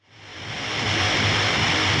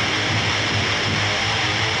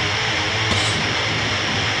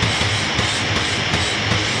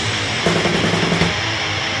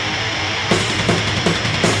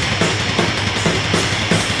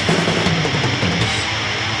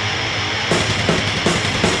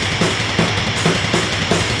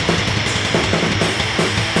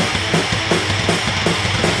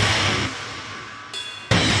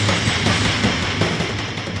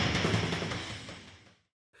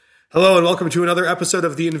Hello and welcome to another episode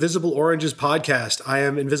of the Invisible Oranges podcast. I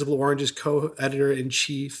am Invisible Oranges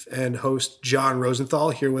co-editor-in-chief and host John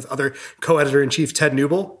Rosenthal, here with other co-editor-in-chief Ted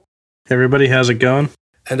Nubel. Hey everybody, how's it going?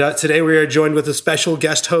 And today we are joined with a special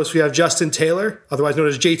guest host. We have Justin Taylor, otherwise known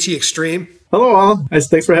as JT Extreme. Hello all.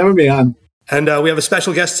 Thanks for having me on. And we have a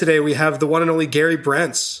special guest today. We have the one and only Garry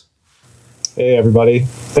Brents. Hey everybody.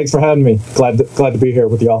 Thanks for having me. Glad to be here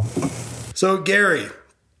with y'all. So Garry,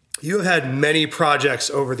 you have had many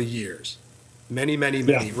projects over the years. Many,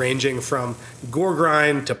 ranging from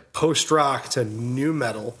goregrind to post-rock to new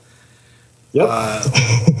metal. Yep.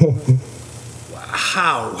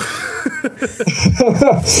 How?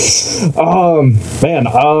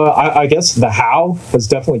 I guess the how has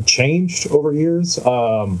definitely changed over years.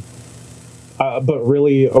 But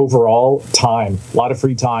really overall, time. A lot of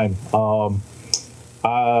free time.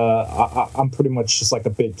 I'm pretty much just like a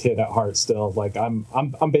big kid at heart still. Like I'm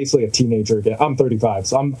basically a teenager again. I'm 35,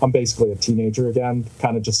 so I'm basically a teenager again.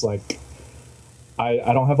 Kind of just like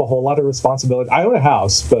I don't have a whole lot of responsibility. I own a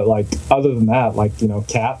house, but like other than that, like, you know,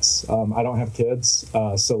 cats. I don't have kids,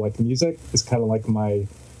 so like music is kind of like my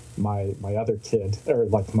other kid, or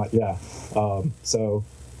like so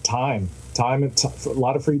time, a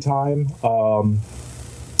lot of free time.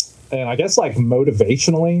 And I guess like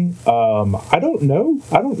motivationally, I don't know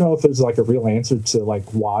if there's like a real answer to like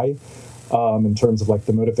why, in terms of like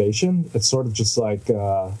the motivation. It's sort of just like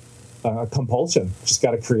a compulsion. Just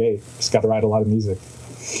got to create. Just got to write a lot of music.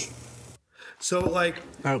 So like,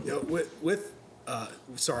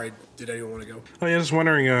 sorry, did anyone want to go? Oh yeah, I was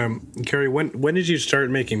wondering, Garry, when did you start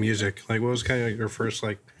making music? Like, what was kind of like your first,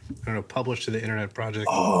 like, I don't know, published to the internet project?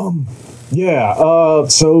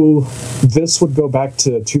 So this would go back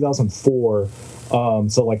to 2004.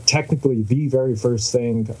 So like technically the very first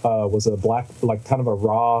thing was a kind of a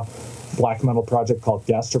raw black metal project called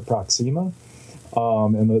Gastroproxima.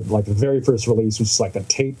 And the very first release was just like a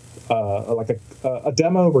tape, a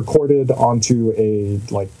demo recorded onto a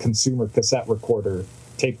like consumer cassette recorder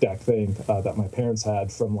tape deck thing that my parents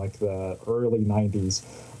had from like the early 90s.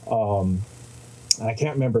 And I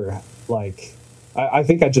can't remember, like, I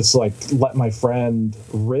think I just like let my friend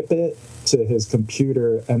rip it to his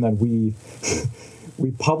computer, and then we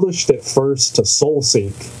published it first to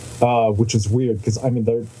Soulseek, which is weird because I mean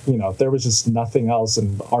there was just nothing else,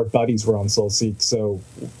 and our buddies were on Soulseek, so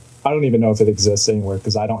I don't even know if it exists anywhere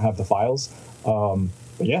because I don't have the files. But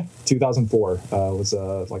yeah, 2004 was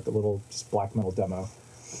like a little just black metal demo.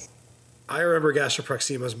 I remember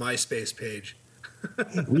Gastroproxima's MySpace page.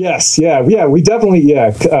 Yes, we definitely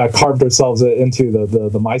carved ourselves into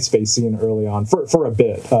the MySpace scene early on for a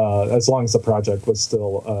bit, as long as the project was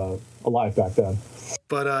still alive back then.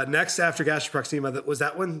 But next after Gastroproxima, was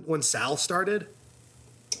that when Sal started?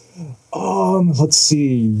 Let's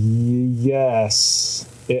see. Yes,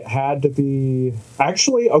 it had to be.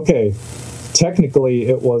 Actually, okay. Technically,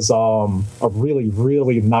 it was a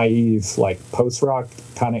really naive, like post-rock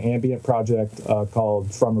kind of ambient project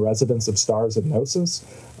called From a Residence of Stars and Gnosis,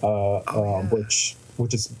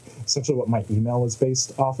 which is essentially what my email is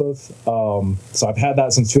based off of. So I've had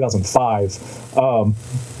that since 2005,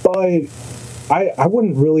 but I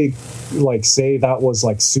wouldn't really like say that was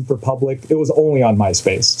like super public. It was only on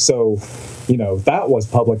MySpace, so you know that was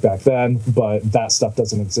public back then, but that stuff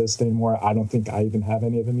doesn't exist anymore. I don't think I even have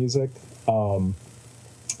any of the music.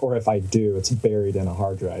 Or if I do, it's buried in a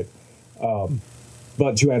hard drive.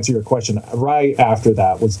 But to answer your question, right after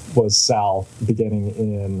that was Sal, beginning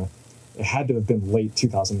in, it had to have been late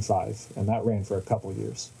 2005, and that ran for a couple of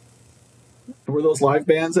years. Were those live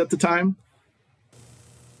bands at the time?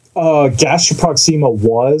 Gastroproxima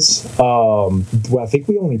was. I think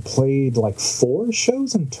we only played like 4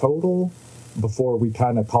 shows in total before we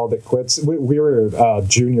kind of called it quits. We were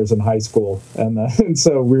juniors in high school, and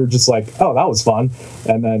so we were just like, oh, that was fun,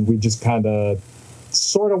 and then we just kind of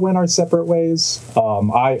sort of went our separate ways.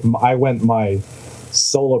 I went my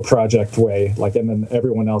solo project way, like, and then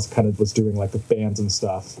everyone else kind of was doing like the bands and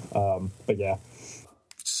stuff. But yeah.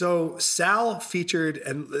 So Sal featured,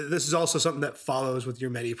 and this is also something that follows with your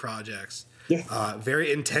many projects. Yeah.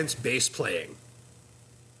 Very intense bass playing.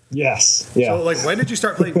 Yes. Yeah. So, like, when did you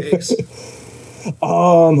start playing bass?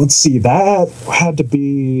 Let's see. That had to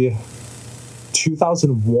be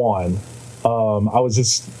 2001. I was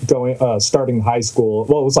just starting high school.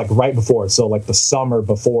 Well, it was like right before. So, like the summer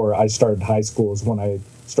before I started high school is when I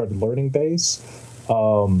started learning bass.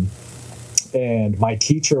 And my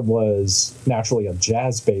teacher was naturally a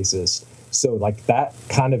jazz bassist. So, like, that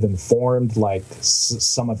kind of informed, like,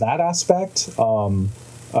 some of that aspect.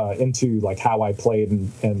 Into like how I played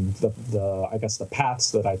and the I guess the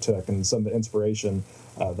paths that I took and some of the inspiration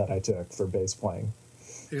that I took for bass playing.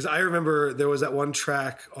 Because I remember there was that one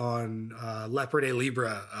track on Leopard et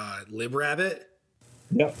Libra, Lib Rabbit.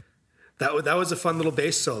 Yep. That was a fun little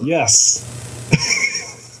bass solo. Yes.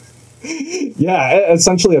 Yeah,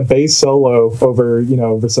 essentially a bass solo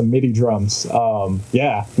over some MIDI drums.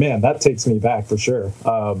 Yeah, man, that takes me back for sure.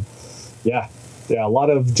 Yeah, a lot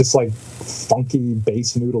of just like funky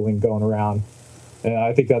bass noodling going around. And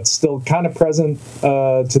I think that's still kind of present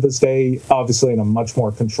to this day, obviously in a much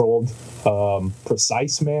more controlled,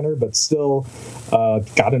 precise manner, but still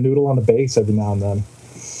got a noodle on the bass every now and then.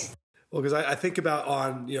 Well, because I think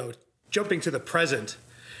about jumping to the present,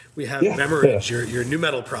 we have Memorrhage, your new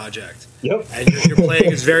metal project. Yep. And your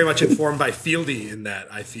playing is very much informed by Fieldy in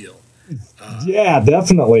that, I feel. Yeah,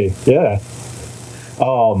 definitely. Yeah.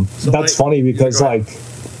 That's funny because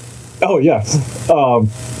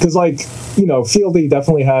Fieldy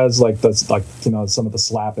definitely has some of the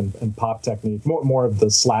slap and pop technique, more of the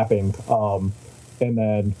slapping, and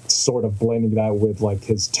then sort of blending that with like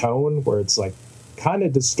his tone where it's like kind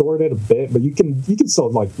of distorted a bit, but you can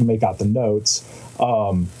still like make out the notes.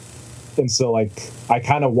 And so like I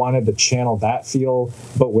kind of wanted to channel that feel,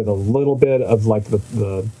 but with a little bit of like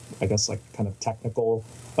the I guess like kind of technical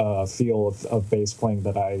feel of bass playing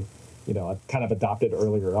that I kind of adopted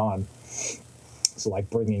earlier on. So like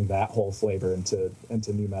bringing that whole flavor into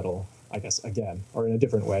new metal, I guess, again, or in a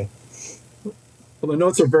different way. Well, the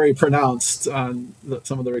notes are very pronounced on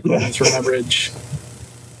some of the recordings for Memorrhage.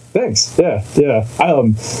 Thanks. Yeah.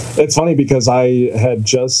 It's funny because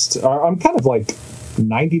I'm kind of like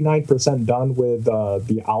 99% done with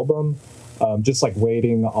the album. Just like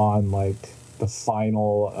waiting on like the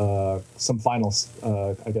final, some final,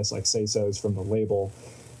 I guess like say-sos from the label.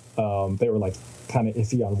 They were like kind of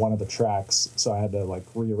iffy on one of the tracks, so I had to like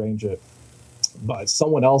rearrange it. But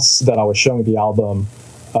someone else that I was showing the album,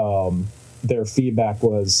 their feedback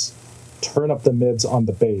was, turn up the mids on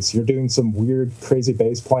the bass. You're doing some weird, crazy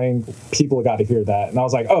bass playing. People got to hear that. And I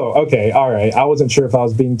was like, oh, okay, all right. I wasn't sure if I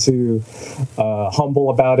was being too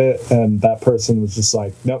humble about it. And that person was just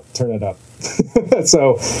like, nope, turn it up.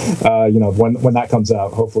 So, when that comes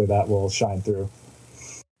out, hopefully that will shine through.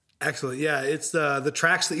 Excellent. Yeah, it's the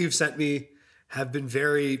tracks that you've sent me have been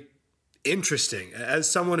very interesting. As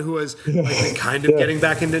someone who has been kind of getting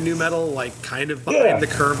back into new metal, like kind of behind the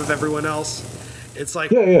curve of everyone else, it's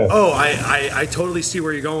like, oh, I totally see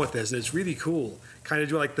where you're going with this. And it's really cool. Kind of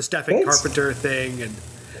do like the Stephen Carpenter thing and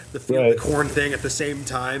the Feel the Corn thing at the same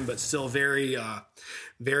time, but still very,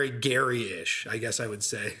 very Garry-ish, I guess I would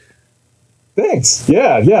say. Thanks.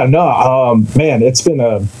 Yeah. No, man, it's been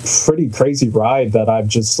a pretty crazy ride that I've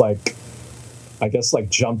just like, I guess like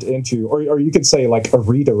jumped into, or you could say like a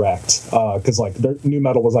redirect, because like new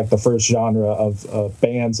metal was like the first genre of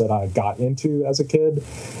bands that I got into as a kid.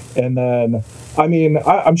 And then, I mean,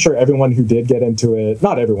 I'm sure everyone who did get into it,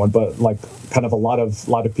 not everyone, but like kind of a lot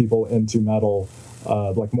of people into metal,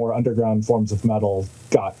 like more underground forms of metal,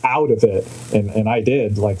 got out of it, and I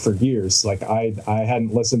did, like for years. Like I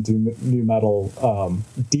hadn't listened to new metal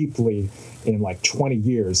deeply in like 20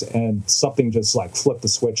 years, and something just like flipped the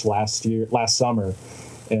switch last summer,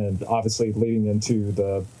 and obviously leading into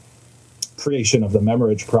the creation of the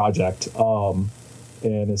Memorrhage project. And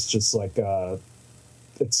it's just like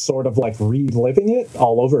it's sort of like reliving it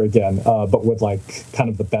all over again, but with like kind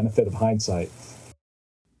of the benefit of hindsight.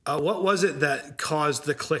 What was it that caused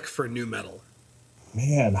the click for new metal?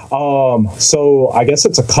 Man, so I guess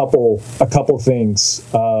it's a couple things.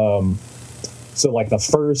 So like the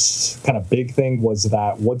first kind of big thing was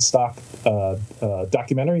that Woodstock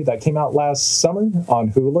documentary that came out last summer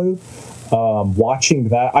on Hulu. Watching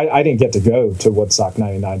that, I didn't get to go to Woodstock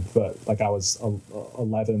 99, but like I was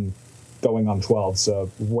 11 going on 12,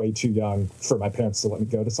 so way too young for my parents to let me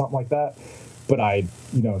go to something like that. But I,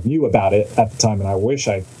 knew about it at the time, and I wish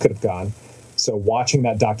I could have gone. So watching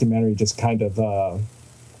that documentary just kind of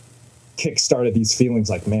kick-started these feelings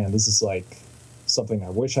like, man, this is like something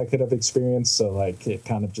I wish I could have experienced. So like it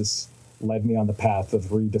kind of just led me on the path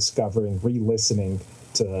of rediscovering, re-listening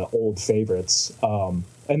to old favorites.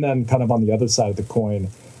 And then kind of on the other side of the coin,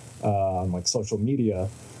 like social media,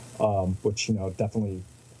 which, definitely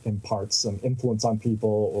imparts some influence on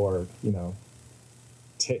people, or,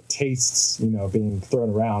 tastes, being thrown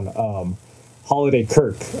around. Holiday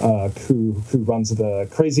Kirk, who runs the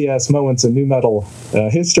Crazy Ass Moments of New Metal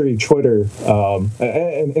history, Twitter,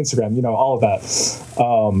 and Instagram, all of that.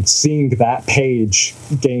 Seeing that page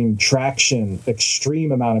gain traction,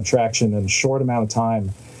 extreme amount of traction in a short amount of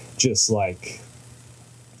time, just like,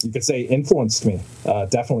 you could say influenced me,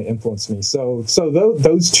 definitely influenced me. So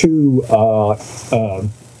those two,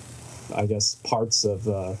 I guess, parts of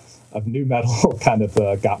new metal kind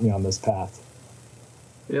of got me on this path.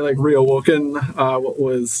 like reawoken what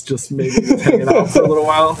was just maybe just hanging out for a little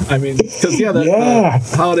while. I mean, because the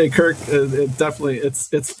Holiday Kirk, it definitely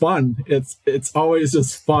it's fun. It's always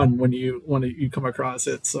just fun when you come across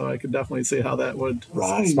it. So I could definitely see how that would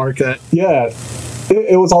spark that. Yeah.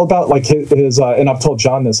 It was all about like his and I've told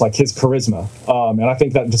John this, like his charisma, and I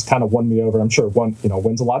think that just kind of won me over. I'm sure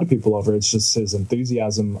wins a lot of people over. It's just his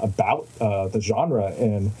enthusiasm about the genre,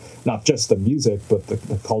 and not just the music, but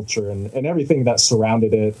the culture and everything that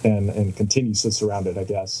surrounded it and continues to surround it, I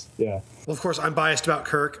guess. Yeah. Well, of course, I'm biased about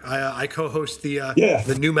Kirk. I co-host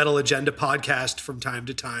the New Metal Agenda podcast from time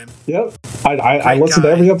to time. Yep, I listen to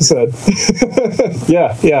every episode.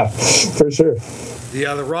 yeah, for sure.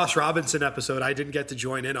 The Ross Robinson episode I didn't get to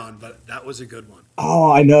join in on, but that was a good one. Oh,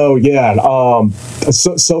 I know, yeah.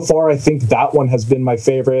 So far, I think that one has been my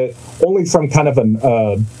favorite, only from kind of a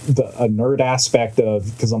nerd aspect of,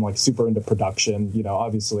 because I'm like super into production,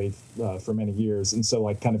 obviously for many years, and so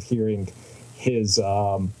like kind of hearing his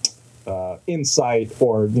insight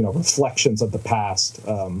or reflections of the past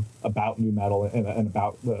about nu metal and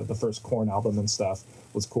about the first Korn album and stuff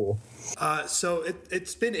was cool. So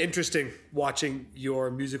it's been interesting watching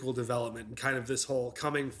your musical development and kind of this whole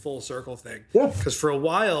coming full circle thing. Yeah. Because for a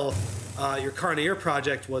while, your Cara Neir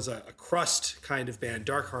project was a crust kind of band,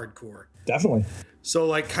 dark hardcore. Definitely. So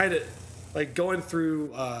like kind of like going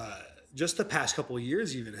through just the past couple of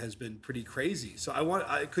years even has been pretty crazy. So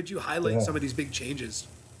could you highlight some of these big changes?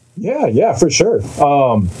 Yeah, for sure.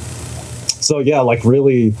 So yeah, like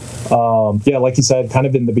really, like you said, kind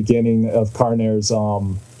of in the beginning of Cara Neir's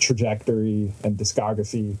trajectory and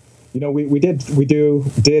discography, we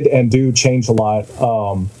did and do change a lot,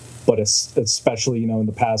 but especially in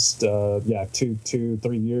the past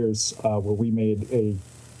 2-3 years where we made a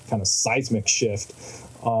kind of seismic shift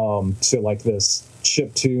to like this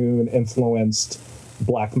chiptune influenced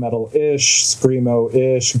black metal-ish,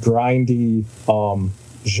 screamo-ish, grindy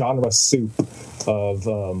genre soup of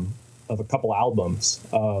a couple albums.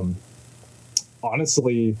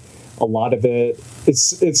 Honestly, a lot of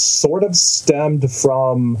it's sort of stemmed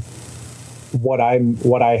from what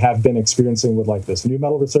I have been experiencing with like this nu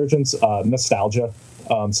metal resurgence, nostalgia.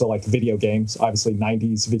 So like video games, obviously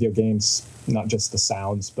 90s video games, not just the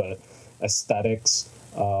sounds, but aesthetics.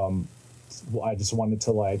 I just wanted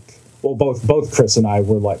to both Chris and I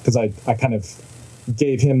were like, because I kind of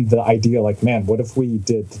gave him the idea, like, man, what if we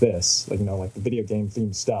did this, like the video game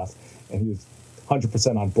themed stuff, and he was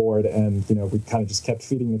 100% on board, and we kind of just kept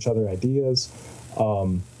feeding each other ideas,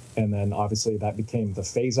 and then obviously that became the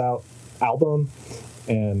Phase Out album,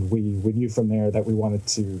 and we knew from there that we wanted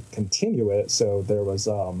to continue it. So there was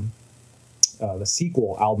the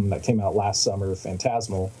sequel album that came out last summer,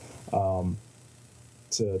 Phantasmal,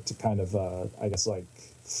 to kind of I guess like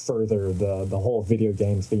further the whole video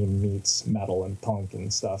game theme meets metal and punk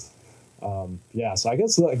and stuff. So I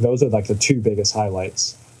guess like those are like the two biggest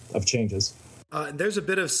highlights of changes. There's a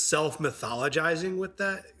bit of self-mythologizing with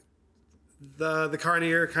that, the Cara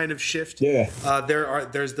Neir kind of shift. Yeah.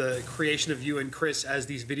 There's the creation of you and Chris as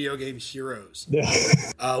these video game heroes. Yeah.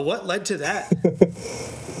 What led to that?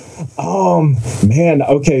 Man.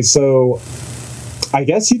 Okay. So I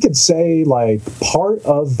guess you could say like part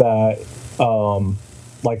of that,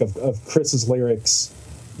 like of Chris's lyrics,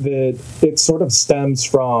 that it sort of stems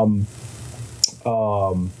from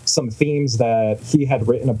some themes that he had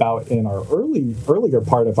written about in our earlier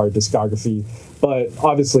part of our discography, but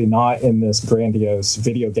obviously not in this grandiose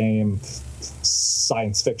video game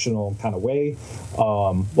science fictional kind of way.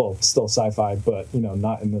 Well, still sci-fi, but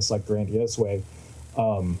not in this like grandiose way.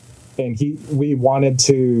 And we wanted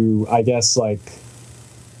to, I guess, like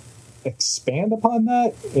expand upon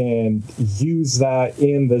that and use that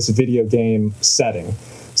in this video game setting.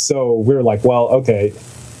 So we're like, well, okay,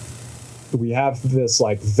 we have this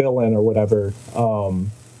like villain or whatever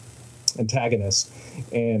antagonist,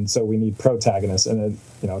 and so we need protagonists, and then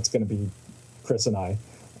it's going to be Chris and I.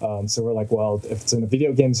 So we're like, well, if it's in a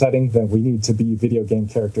video game setting, then we need to be video game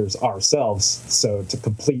characters ourselves. So to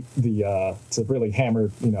complete the to really hammer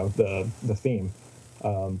the theme.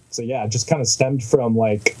 So yeah, it just kind of stemmed from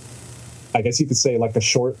like, I guess you could say like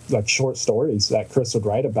short stories that Chris would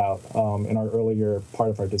write about in our earlier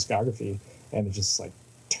part of our discography, and it just like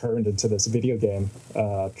turned into this video game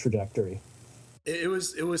trajectory. It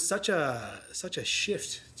was such a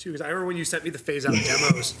shift too, because I remember when you sent me the Phase Out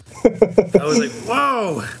demos, I was like,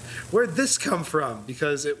 whoa, where'd this come from?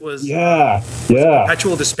 Because it was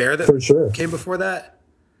Perpetual Despair that for sure came before that.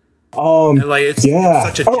 And like it's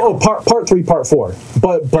such a part 3, part 4,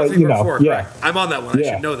 but part 3, part 4, yeah, right. I'm on that one.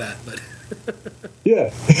 I should know that, but yeah.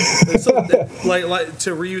 So, like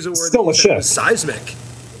to reuse a word, still a shift. seismic.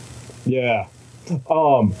 Yeah.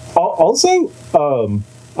 Also,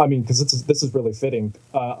 I mean, because this is really fitting.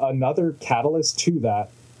 Another catalyst to that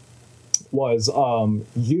was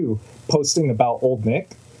you posting about Old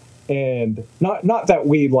Nick, and not that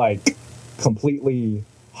we like completely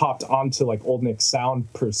hopped onto like Old Nick's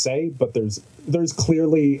sound per se, but there's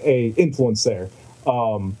clearly a influence there.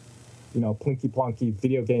 Plinky plonky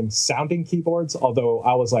video game sounding keyboards, although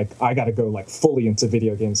I was like, I gotta go like fully into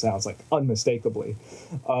video game sounds, like unmistakably.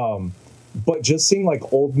 But just seeing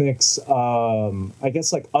like Old Nick's I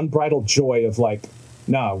guess like unbridled joy of like,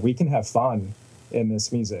 nah, we can have fun in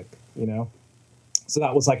this music, so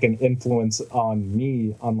that was like an influence on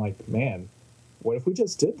me on like, man, what if we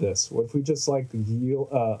just did this? What if we just like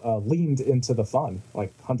leaned into the fun,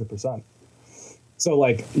 like 100%? So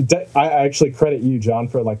like, I actually credit you, John,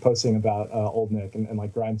 for like posting about Old Nick and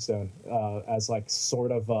like Grindstone as like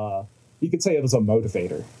sort of, you could say it was a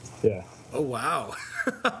motivator. Yeah. Oh, wow.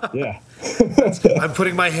 Yeah. I'm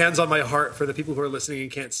putting my hands on my heart for the people who are listening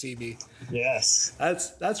and can't see me. Yes.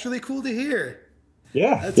 That's really cool to hear.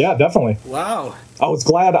 Yeah, definitely. Wow. I was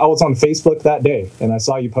glad I was on Facebook that day and I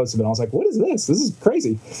saw you posted it. And I was like, what is this? This is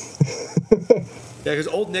crazy. Yeah, because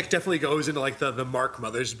Old Nick definitely goes into like the Mark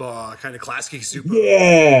Mothersbaugh kind of classic super.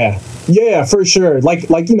 Yeah, for sure. Like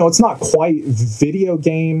it's not quite video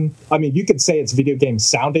game. I mean, you could say it's video game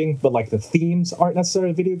sounding, but like the themes aren't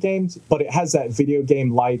necessarily video games. But it has that video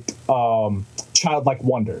game like childlike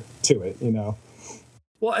wonder to it,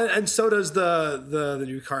 Well, and so does the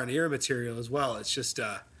new Cara Neir material as well. It's just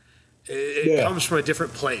it comes from a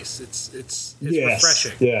different place. It's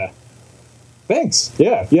refreshing. Yeah. Thanks.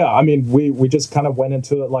 Yeah. I mean, we just kind of went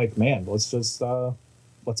into it like, man, let's just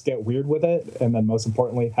let's get weird with it, and then most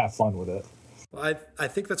importantly, have fun with it. Well, I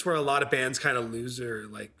think that's where a lot of bands kind of lose or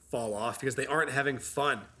like fall off because they aren't having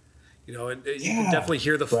fun, and you can definitely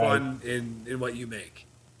hear the fun in what you make.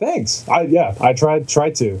 Thanks. I tried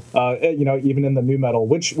to. Even in the nu metal,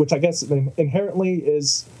 which I guess inherently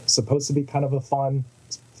is supposed to be kind of a fun,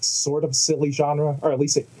 sort of silly genre, or at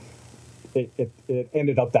least it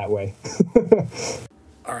ended up that way.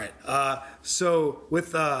 All right. So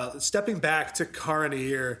with stepping back to Cara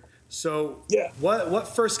Neir, so what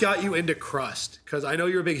first got you into Crust? Because I know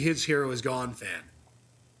you're a big His Hero Is Gone fan.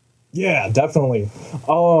 Yeah, definitely.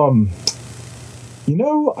 I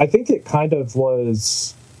think it kind of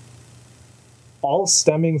was all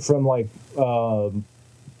stemming from like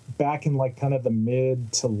back in like kind of the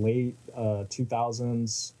mid to late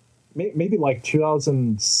 2000s. Maybe like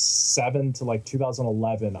 2007 to like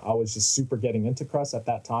 2011, I was just super getting into Crust at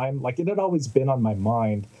that time. Like it had always been on my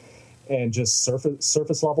mind and just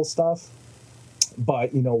surface level stuff.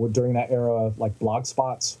 But, during that era, like blog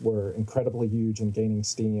spots were incredibly huge and gaining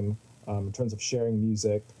steam in terms of sharing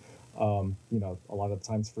music. A lot of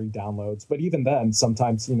times free downloads. But even then,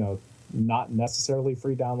 sometimes, not necessarily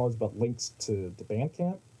free downloads, but links to the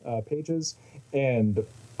Bandcamp pages. And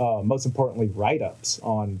most importantly, write-ups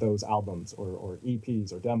on those albums or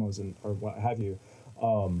EPs or demos or what have you.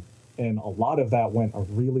 And a lot of that went a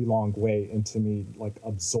really long way into me like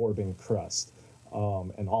absorbing Crust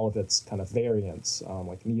and all of its kind of variants,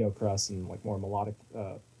 like Neocrust and like more melodic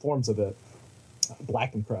forms of it.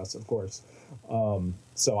 Blackened Crust, of course.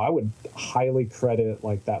 So I would highly credit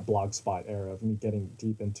like that Blogspot era of me getting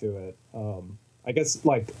deep into it. I guess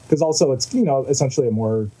like because also it's essentially a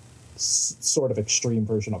more sort of extreme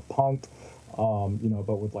version of punk,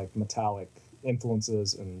 but with like metallic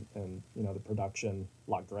influences and the production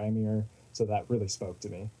a lot grimier. So that really spoke to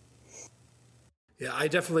me. Yeah, I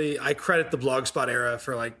credit the Blogspot era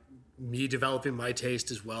for like me developing my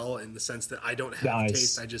taste as well, in the sense that I don't have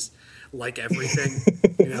taste. I just like everything.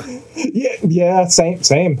 Yeah,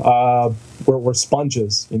 same. We're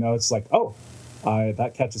sponges. It's like,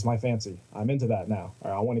 that catches my fancy. I'm into that now.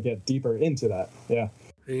 Or I want to get deeper into that. Yeah.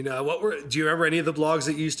 Do you remember any of the blogs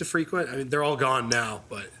that you used to frequent? I mean, they're all gone now,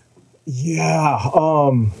 but. Yeah.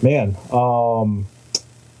 Man.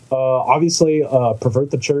 Obviously,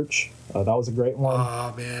 Pervert the Church. That was a great one.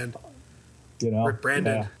 Oh man. Rick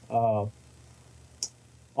Brandon. Yeah.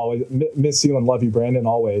 Always miss you and love you, Brandon.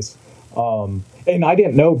 Always. And I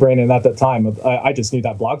didn't know Brandon at that time. I just knew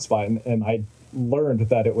that Blogspot, and I learned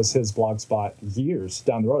that it was his Blogspot years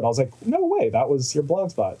down the road. I was like, no way, that was your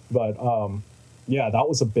Blogspot. But yeah, that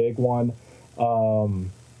was a big one.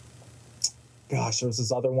 Gosh, there was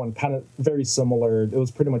this other one kind of very similar. It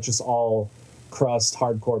was pretty much just all crust,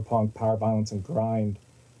 hardcore punk, power violence, and grind.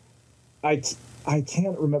 I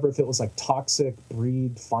can't remember if it was like Toxic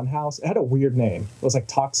Breed Funhouse. It had a weird name. It was like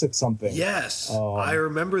Toxic something. Yes, I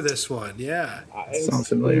remember this one. Yeah, sounds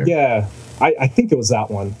familiar. Yeah, I think it was that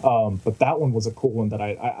one. But that one was a cool one that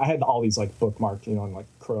I had all these like bookmarked, you know, on like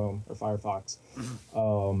Chrome or Firefox.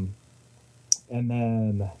 And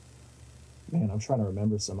then, man, I'm trying to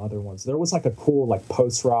remember some other ones. There was like a cool like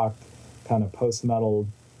post rock, kind of post metal,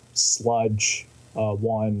 sludge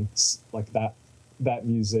one, like that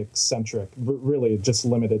music centric, really just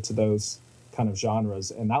limited to those kind of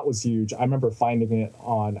genres, and that was huge. I remember finding it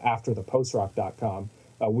on afterthepostrock.com,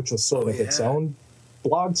 which was sort of its own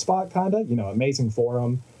blog spot, kind of, you know, amazing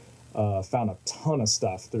forum. Found a ton of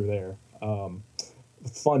stuff through there.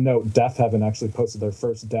 Fun note, Death Heaven actually posted their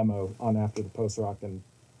first demo on After the Post Rock, and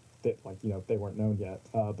they, like, you know, they weren't known yet,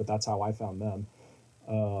 but that's how I found them.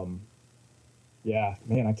 Yeah,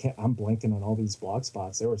 man, I'm blanking on all these blog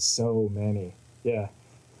spots. There were so many. Yeah.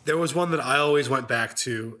 There was one that I always went back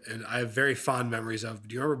to, and I have very fond memories of.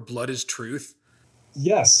 Do you remember Blood is Truth?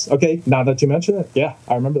 Yes. Okay, now that you mention it, yeah,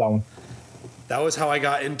 I remember that one. That was how I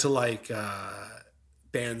got into, like,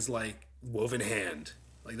 bands like Woven Hand.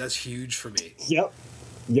 Like, that's huge for me. Yep.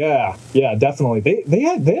 Yeah, definitely. They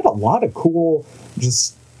had a lot of cool,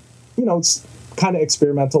 just, you know, kind of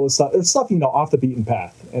experimental stuff. There's stuff, you know, off the beaten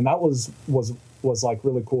path, and that was like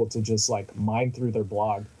really cool to just like mine through their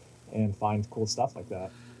blog and find cool stuff like that.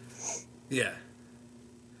 Yeah.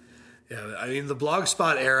 I mean, the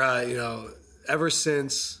Blogspot era, you know, ever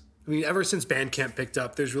since Bandcamp picked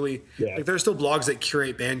up, there's really like there's still blogs that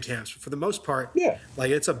curate Bandcamps, but for the most part,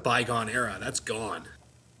 like it's a bygone era. That's gone.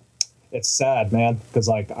 It's sad, man, because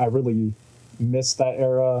like I really missed that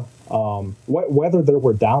era. Whether there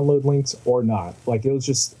were download links or not, like it was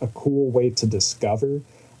just a cool way to discover,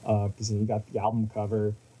 because you got the album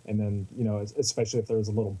cover, and then, you know, especially if there was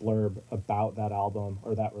a little blurb about that album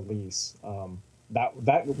or that release,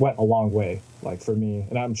 that went a long way, like for me,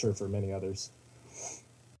 and I'm sure for many others.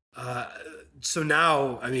 So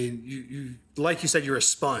now, I mean, you like you said, you're a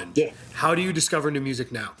sponge. Yeah. How do you discover new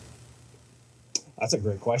music now? That's a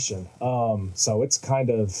great question. So it's kind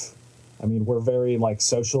of, I mean, we're very like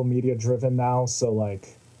social media driven now. So like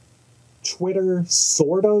Twitter,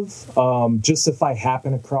 sort of, just if I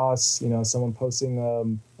happen across, you know, someone posting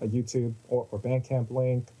a YouTube or Bandcamp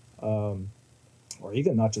link, or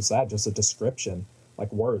even not just that, just a description,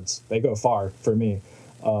 like words, they go far for me.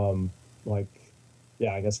 Like,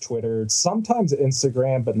 yeah, I guess Twitter, sometimes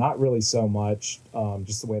Instagram, but not really so much,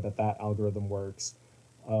 just the way that algorithm works.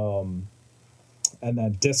 And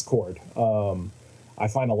then Discord. I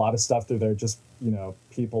find a lot of stuff through there, just, you know,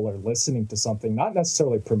 people are listening to something, not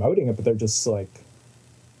necessarily promoting it, but they're just like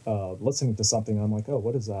listening to something. And I'm like, oh,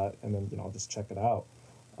 what is that? And then, you know, I'll just check it out.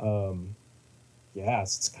 Yeah,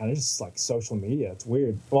 it's kind of just like social media. It's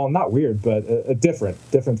weird. Well, not weird, but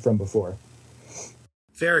different from before.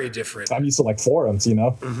 Very different. I'm used to like forums, you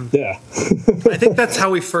know? Mm-hmm. Yeah. I think that's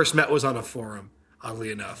how we first met, was on a forum,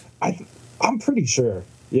 oddly enough. I'm pretty sure.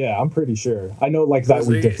 Yeah, I'm pretty sure. I know like that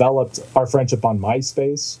we developed our friendship on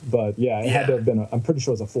MySpace, but yeah, it had to have been, I'm pretty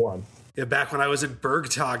sure it was a forum. Yeah, back when I was in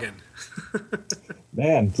Bergtagen.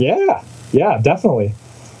 Man, yeah, definitely.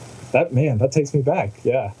 That takes me back.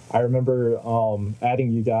 Yeah, I remember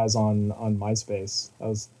adding you guys on MySpace. That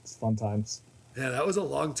was fun times. Yeah, that was a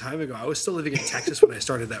long time ago. I was still living in Texas when I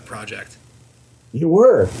started that project. You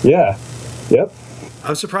were, yeah. Yep.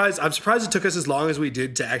 I'm surprised it took us as long as we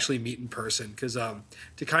did to actually meet in person, because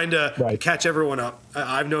to kind of catch everyone up.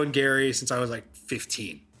 I've known Garry since I was like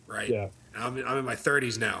 15, right? Yeah. I'm in my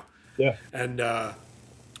 30s now. Yeah. And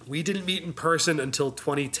we didn't meet in person until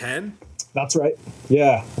 2010. That's right.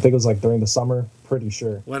 Yeah, I think it was like during the summer. Pretty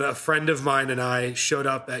sure. When a friend of mine and I showed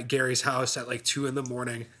up at Garry's house at like 2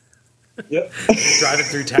 a.m. Yep. Driving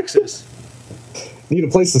through Texas. Need a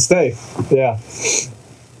place to stay. Yeah.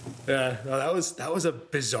 Yeah, no, that was a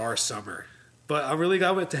bizarre summer, but I'm really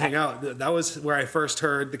glad we went to hang out. That was where I first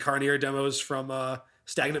heard the Cara Neir demos from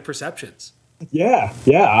Stagnant Perceptions. Yeah.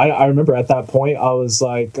 I remember at that point I was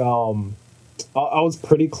like, I was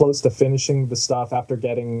pretty close to finishing the stuff after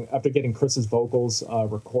getting Chris's vocals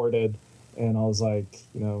recorded, and I was like,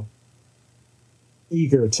 you know,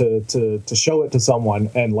 eager to show it to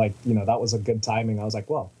someone, and like, you know, that was a good timing. I was like,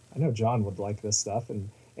 well, I know John would like this stuff, and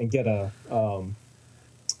get a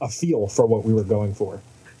feel for what we were going for.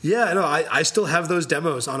 Yeah, no, I still have those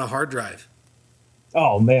demos on a hard drive.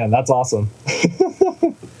 Oh man, that's awesome.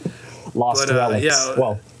 Lost relics. Yeah,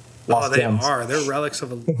 well, lost gems. They're relics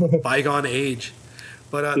of a bygone age.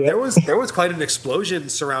 But there was quite an explosion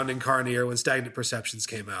surrounding Cara Neir when Stagnant Perceptions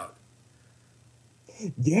came out.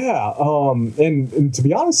 Yeah, and to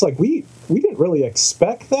be honest, like we didn't really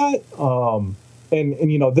expect that.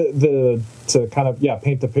 and you know, the to kind of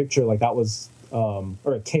paint the picture, like that was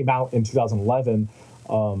or it came out in 2011,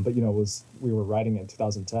 but you know, we were writing it in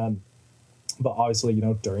 2010. But obviously, you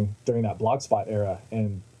know, during that Blogspot era,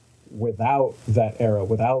 and without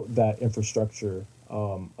that infrastructure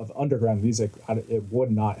of underground music, it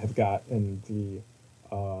would not have gotten the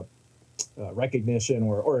recognition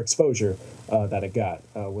or exposure that it got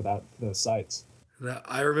without those sites.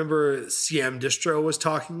 I remember CM Distro was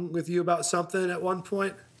talking with you about something at one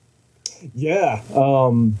point. Yeah,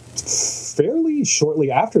 fairly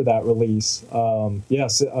shortly after that release,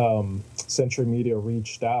 Century Media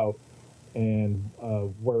reached out and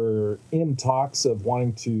were in talks of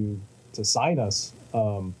wanting to sign us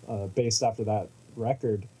based after that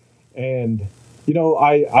record. And you know,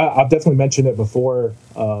 I've definitely mentioned it before,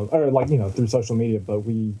 or like, you know, through social media, but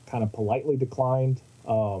we kind of politely declined.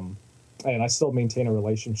 And I still maintain a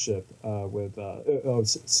relationship with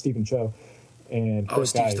Stephen Cho. And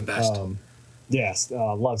Steve's the best. Yes,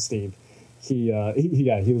 love Steve. He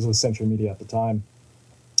was with Century Media at the time.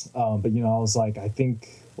 But you know, I was like, I think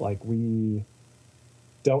like we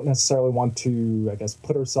don't necessarily want to, I guess,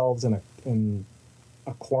 put ourselves in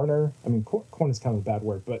a corner. I mean, corner is kind of a bad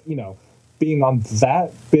word, but you know, being on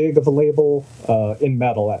that big of a label in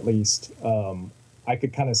metal, at least, I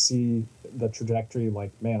could kind of see the trajectory.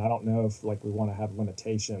 Like, man, I don't know if like we want to have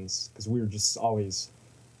limitations, because we were just always,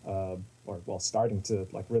 starting to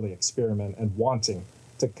like really experiment and wanting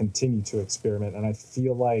to continue to experiment. And I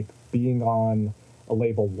feel like being on a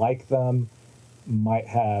label like them might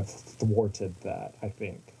have thwarted that, I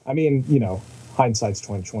think. I mean, you know, hindsight's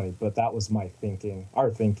 2020, but that was our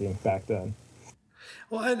thinking back then.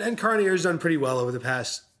 Well, and Cara Neir's done pretty well over the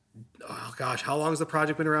past, oh gosh, how long has the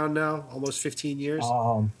project been around now? Almost 15 years?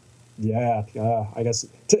 I guess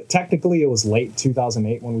technically it was late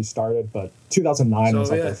 2008 when we started, but 2009 was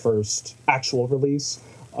like our first actual release.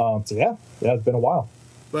 It's been a while.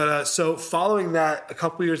 But so following that, a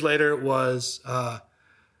couple years later was,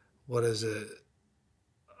 what is it?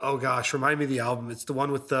 Oh gosh, remind me of the album. It's the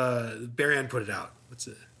one with Barry Ann put it out. What's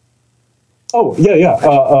it? Oh, yeah.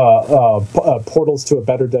 Portals to a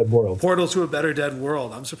Better Dead World. Portals to a Better Dead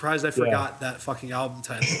World. I'm surprised I forgot that fucking album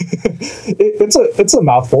title. It's a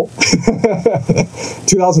mouthful.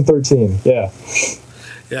 2013, yeah.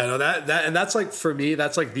 Yeah, no, that's like, for me,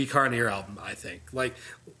 that's like the Cara Neir album, I think. Like,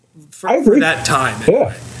 for that time,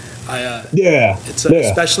 anyway.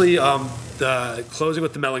 Especially the closing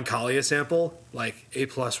with the Melancholia sample, like A+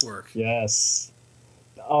 work. Yes.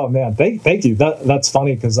 Oh man, thank you. That's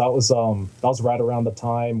funny, because that was right around the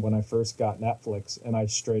time when I first got Netflix, and I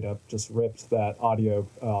straight up just ripped that audio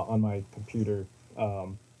on my computer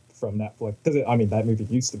from Netflix, because that movie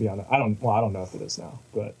used to be on it. I don't know if it is now,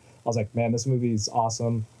 but I was like, man, this movie is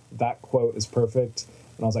awesome. That quote is perfect.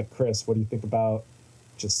 And I was like, Chris, what do you think about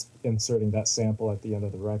just inserting that sample at the end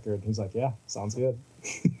of the record? And he's like, yeah, sounds good.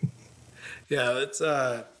 Yeah, it's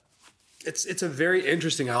a very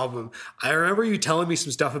interesting album. I remember you telling me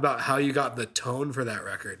some stuff about how you got the tone for that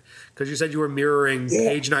record, because you said you were mirroring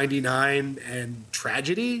Page 99 and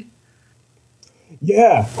Tragedy.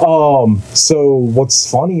 Yeah. So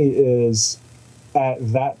what's funny is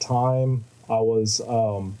at that time I was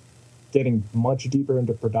getting much deeper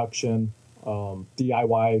into production,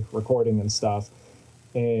 DIY recording and stuff,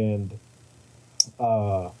 and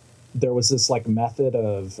there was this like method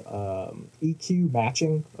of EQ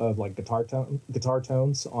matching of like guitar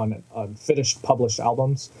tones on finished published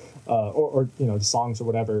albums, or you know, songs or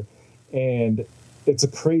whatever. And it's a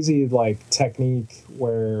crazy like technique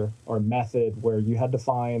or method where you had to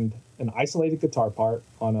find an isolated guitar part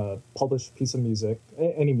on a published piece of music,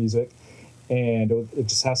 any music, and it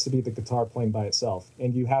just has to be the guitar playing by itself.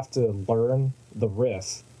 And you have to learn the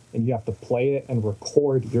riff, and you have to play it and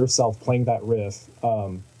record yourself playing that riff,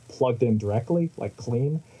 plugged in directly, like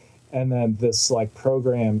clean. And then this like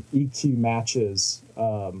program EQ matches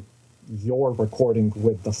your recording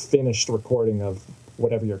with the finished recording of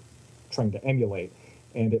whatever you're trying to emulate,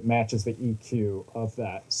 and it matches the EQ of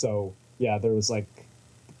that. So yeah, there was like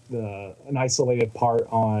an isolated part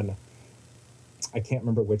on, I can't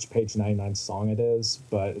remember which Page 99 song it is,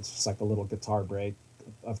 but it's just like a little guitar break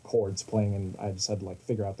of chords playing, and I just had to like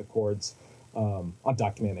figure out the chords on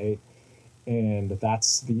Document 8. And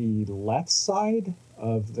that's the left side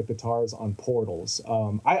of the guitars on Portals.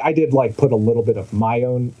 I did like put a little bit of my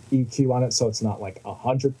own EQ on it, so it's not like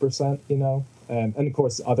 100%, you know. And of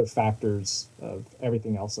course, other factors of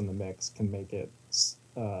everything else in the mix can make it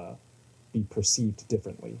be perceived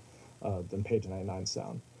differently than Page 99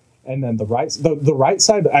 sound. And then the right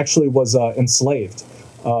side actually was Enslaved,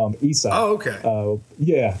 E-side. Oh, okay.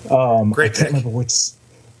 Yeah. Great I can't pick. remember which.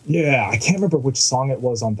 Yeah, I can't remember which song it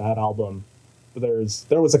was on that album. But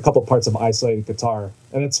there was a couple parts of isolated guitar,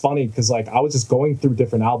 and it's funny because like I was just going through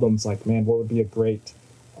different albums, like man, what would be a great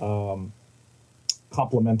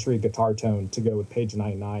complementary guitar tone to go with Page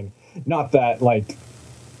 99? Not that like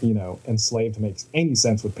Enslaved makes any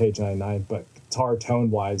sense with Page 99, but guitar tone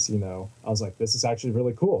wise, I was like, this is actually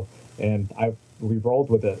really cool, and we rolled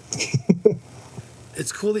with it.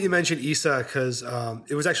 It's cool that you mentioned Issa because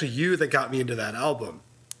it was actually you that got me into that album.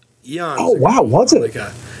 Eons oh ago, wow, was it?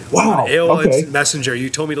 Wow. AOL Okay. Instant Messenger.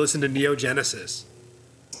 You told me to listen to Neo Genesis.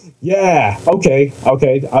 Yeah. Okay.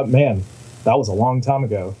 Man, that was a long time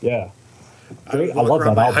ago. Yeah. Great. I love that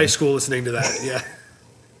album. High school listening to that. Yeah.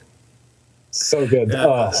 So good.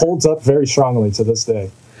 Holds up very strongly to this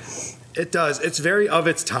day. It does. It's very of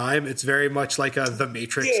its time. It's very much like a The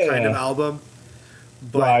Matrix kind of album.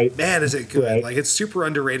 But man, is it good. Right. Like it's super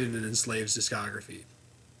underrated in Enslaved's discography.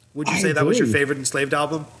 Would you say that was your favorite Enslaved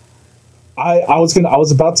album? I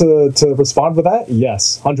was about to respond with that.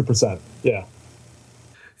 Yes, 100%. Yeah.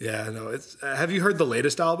 Yeah, no. It's. Have you heard the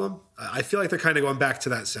latest album? I feel like they're kind of going back to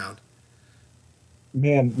that sound.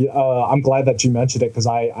 Man, I'm glad that you mentioned it because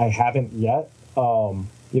I haven't yet.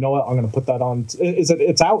 You know what? I'm gonna put that on.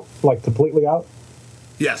 It's out, like completely out?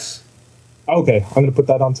 Yes. Okay, I'm gonna put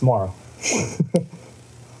that on tomorrow.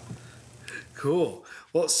 Cool.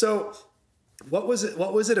 Well, so what was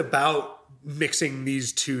it about mixing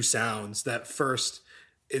these two sounds that first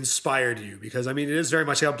inspired you? Because I mean, it is very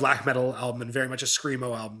much like a black metal album and very much a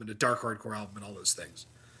screamo album and a dark hardcore album and all those things.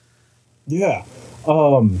 Yeah.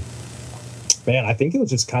 Man, I think it was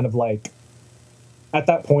just kind of like at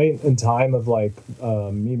that point in time of like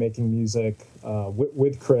me making music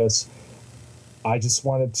with Chris, I just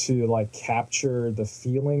wanted to like capture the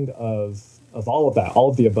feeling of all of that, all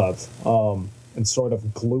of the above, and sort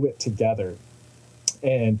of glue it together.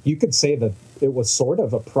 And you could say that it was sort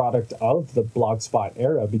of a product of the Blogspot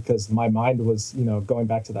era because my mind was, going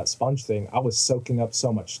back to that sponge thing, I was soaking up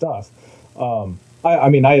so much stuff. I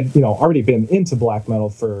mean, I had, already been into black metal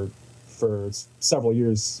for several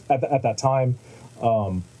years at that time.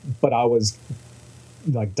 But I was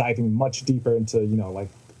like diving much deeper into, like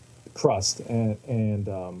crust and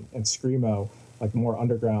screamo, like more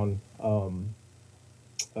underground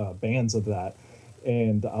bands of that.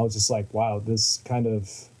 And I was just like, wow, this kind of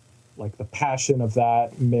like the passion of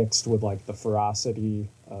that mixed with like the ferocity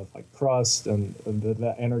of like crust and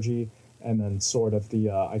the energy, and then sort of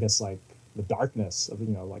the I guess like the darkness of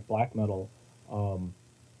like black metal.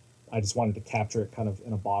 I just wanted to capture it kind of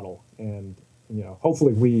in a bottle, and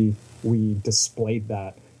hopefully we displayed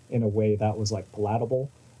that in a way that was like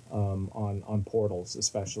palatable on portals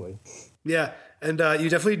especially. Yeah, and you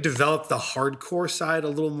definitely developed the hardcore side a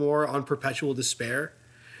little more on Perpetual Despair,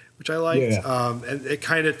 which I liked. Yeah. And it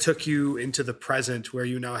kind of took you into the present where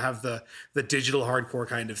you now have the digital hardcore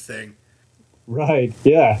kind of thing. Right.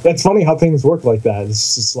 Yeah. That's funny how things work like that.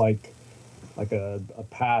 It's just like a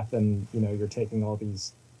path, and you're taking all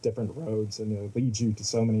these different roads, and it leads you to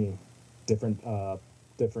so many different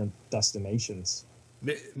destinations.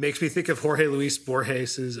 Makes me think of Jorge Luis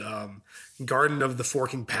Borges's Garden of the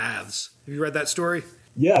Forking Paths. Have you read that story?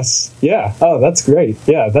 Yes. Yeah. Oh, that's great.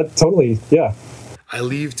 Yeah, that totally. Yeah. I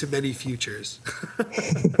leave to many futures.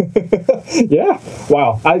 Yeah.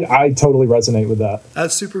 Wow. I totally resonate with that.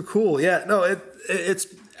 That's super cool. Yeah. No, it's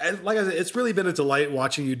like I said, it's really been a delight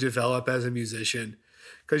watching you develop as a musician,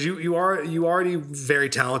 because you already very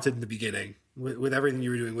talented in the beginning with everything you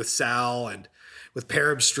were doing with Sal and with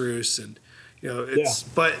Parabstrus, and it's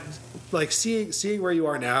but like seeing where you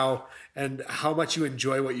are now and how much you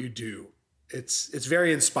enjoy what you do, it's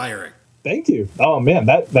very inspiring. Thank you. Oh man,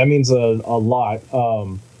 that means a lot.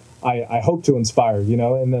 I hope to inspire,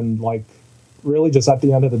 and then like really just at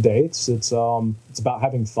the end of the day, it's about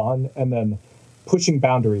having fun and then pushing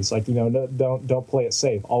boundaries. Like don't play it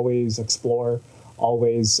safe. Always explore.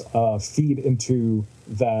 Always feed into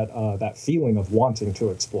that feeling of wanting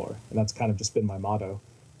to explore, and that's kind of just been my motto.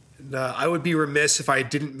 And, I would be remiss if I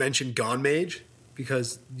didn't mention Gone Mage,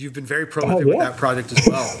 because you've been very prolific with that project as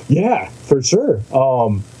well. Yeah, for sure.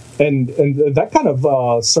 And that kind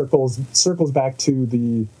of circles back to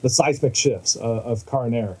the seismic shifts of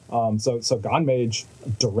Cara Neir. So Gone Mage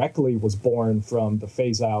directly was born from the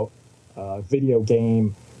phase out video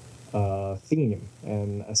game theme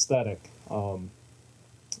and aesthetic.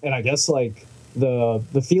 And I guess like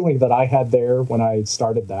the feeling that I had there when I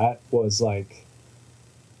started that was like,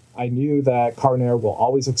 I knew that Cara Neir will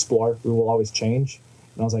always explore, we will always change.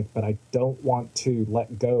 And I was like, but I don't want to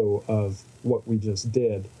let go of what we just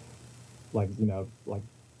did. Like, like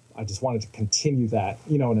I just wanted to continue that,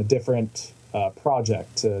 in a different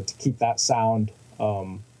project to keep that sound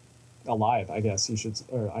alive, I guess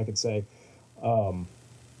I could say. And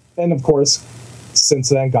of course, since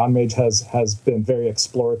then, Gone Mage has been very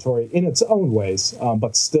exploratory in its own ways,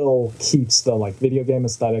 but still keeps the like video game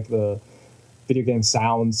aesthetic, the video game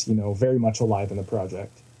sounds, very much alive in the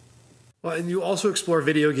project. Well, and you also explore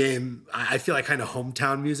video game, I feel like kind of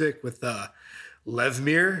hometown music with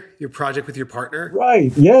Levmir, your project with your partner.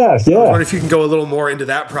 Right. Yeah. Yeah. I wonder if you can go a little more into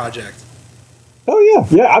that project. Oh yeah,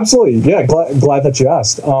 yeah, absolutely. Yeah, glad that you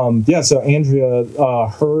asked. Yeah, so Andrea,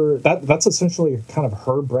 that's essentially kind of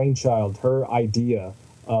her brainchild, her idea,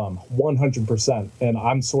 100%. And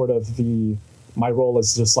I'm sort of my role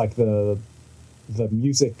is just like the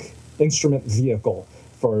music instrument vehicle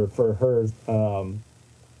for her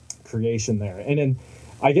creation there. And then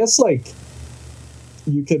I guess like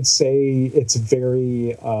you could say it's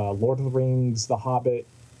very Lord of the Rings, The Hobbit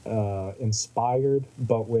inspired,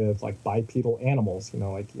 but with like bipedal animals,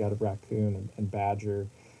 like you got a raccoon and badger,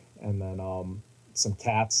 and then some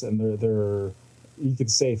cats, and they're you could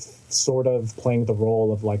say sort of playing the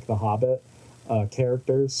role of like the Hobbit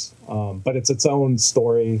characters, but it's its own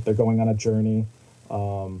story. They're going on a journey,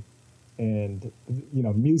 and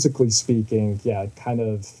musically speaking, yeah, it kind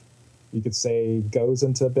of you could say goes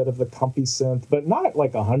into a bit of the comfy synth, but not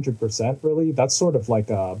like 100% really. That's sort of like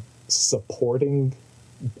a supporting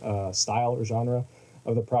style or genre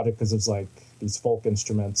of the project, because it's like these folk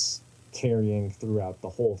instruments carrying throughout the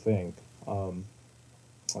whole thing,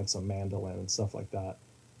 like some mandolin and stuff like that.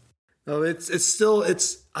 Oh, it's still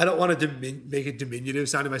I don't want to make it diminutive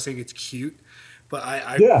sounding by saying it's cute, but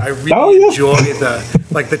I really enjoy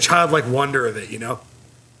the childlike wonder of it,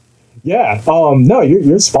 Yeah. No,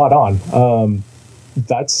 you're spot on.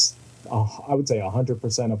 That's I would say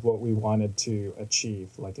 100% of what we wanted to achieve.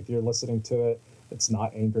 Like if you're listening to it, it's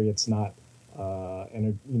not angry. It's not,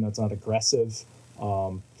 it's not aggressive.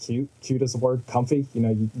 Cute is the word. Comfy.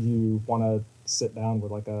 You want to sit down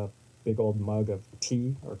with like a big old mug of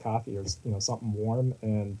tea or coffee or something warm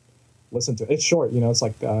and listen to it. It's short. It's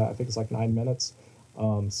like I think it's like 9 minutes.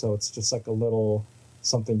 So it's just like a little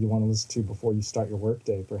something you want to listen to before you start your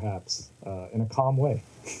workday, perhaps in a calm way.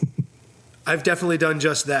 I've definitely done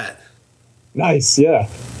just that. Nice. Yeah.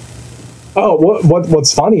 Oh,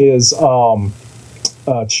 what's funny is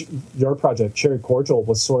your project, Cherry Cordial,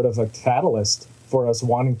 was sort of a catalyst for us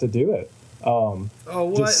wanting to do it.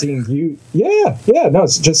 What? Just seeing you, no,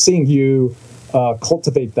 it's just seeing you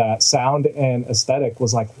cultivate that sound and aesthetic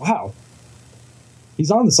was like, wow, he's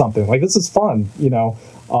on to something. Like this is fun,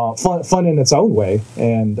 fun in its own way.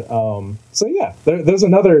 And so yeah, there's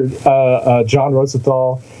another John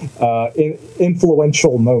Rosenthal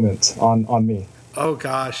influential moment on me. Oh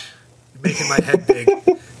gosh, you're making my head big.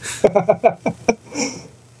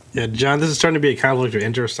 Yeah, John, this is starting to be a conflict of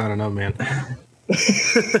interest. I don't know, man.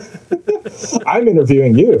 I'm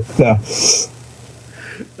interviewing you. Yeah,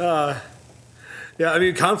 I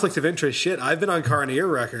mean, conflict of interest. Shit, I've been on Cara Neir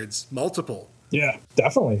records, multiple. Yeah,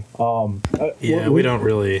 definitely. We don't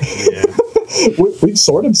really. Yeah. We've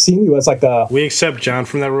sort of seen you as like a. We accept John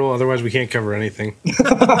from that role, otherwise we can't cover anything.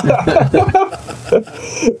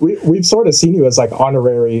 We've sort of seen you as like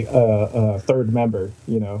honorary third member,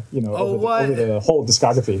 over the whole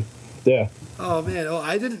discography. Yeah. Oh man,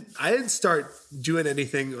 I didn't start doing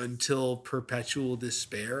anything until Perpetual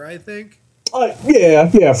Despair, I think.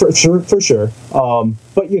 Yeah, for sure.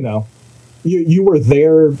 But you were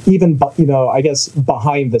there even, I guess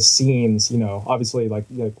behind the scenes. Obviously, like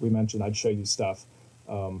we mentioned, I'd show you stuff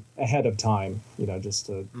ahead of time, just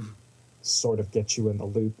to sort of get you in the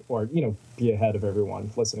loop, or be ahead of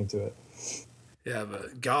everyone listening to it. Yeah,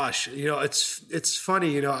 but gosh, it's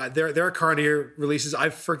funny. There are Cara Neir releases I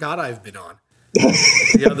forgot I've been on.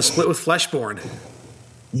 The split with Fleshborn.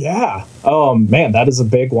 Yeah. Man, that is a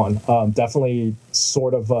big one. Definitely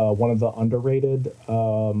sort of one of the underrated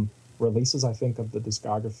releases, I think, of the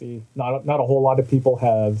discography. Not a whole lot of people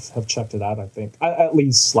have checked it out, I think. At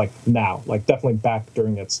least like now. Like definitely back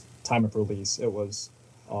during its time of release, it was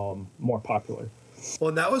more popular. Well,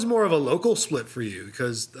 and that was more of a local split for you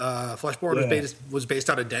because Fleshborn was based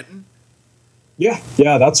out of Denton. Yeah,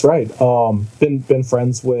 that's right. Been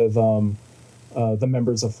friends with the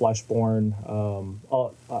members of Fleshborn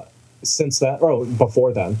since that, or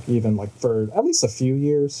before then, even like for at least a few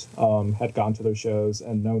years. Had gone to their shows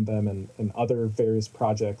and known them in other various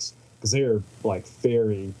projects because they're like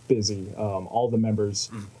very busy. All the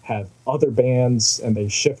members have other bands and they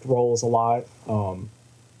shift roles a lot.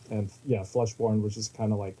 And yeah, Fleshborn was just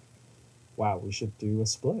kind of like, wow, we should do a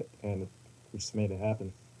split, and we just made it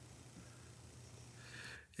happen.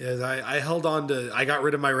 Yeah, I got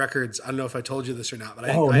rid of my records. I don't know if I told you this or not, but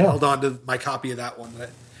I held on to my copy of that one that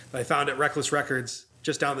I found at Reckless Records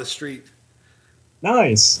just down the street.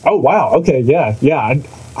 Nice. Oh wow. Okay. Yeah. Yeah.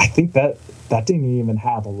 I think that didn't even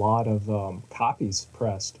have a lot of copies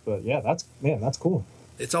pressed, but yeah, that's cool.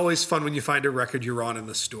 It's always fun when you find a record you're on in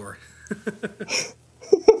the store.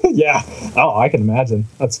 Yeah. Oh, I can imagine.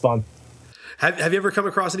 That's fun. Have you ever come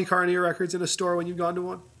across any Cara Neir records in a store when you've gone to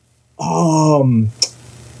one? I'm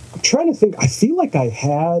trying to think. I feel like I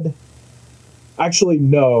had. Actually,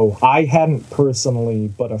 no, I hadn't personally,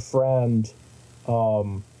 but a friend. I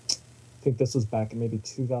think this was back in maybe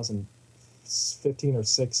 2015 or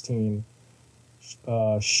 16.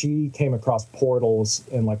 She came across Portals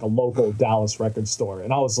in like a local Dallas record store,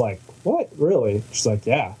 and I was like, "What? Really?" She's like,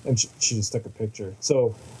 "Yeah," and she just took a picture.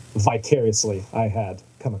 So vicariously, I had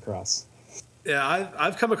come across. Yeah,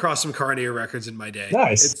 I've come across some Cara Neir records in my day.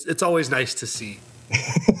 Nice. It's always nice to see.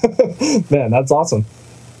 Man, that's awesome.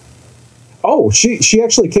 Oh, she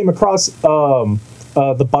actually came across the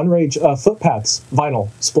Bunrage Footpaths vinyl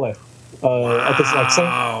split. Wow. At this,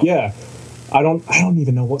 like, yeah. I don't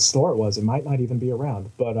even know what store it was. It might not even be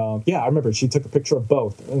around. But yeah, I remember she took a picture of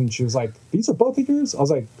both, and she was like, "These are both of yours?" I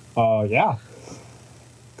was like, yeah.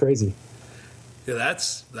 Crazy. Yeah,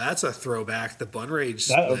 that's a throwback. The Bunrage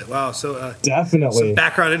split. Wow. So definitely. Some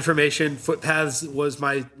background information. Footpaths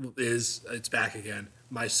it's back again.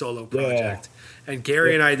 My solo project. Yeah. And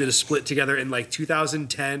Gary and I did a split together in like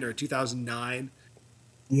 2010 or 2009.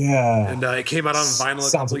 Yeah. And it came out on vinyl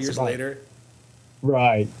a couple years later.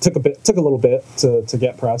 Right. Took a little bit to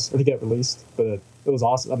get pressed or to get released, but it was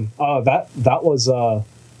awesome. That was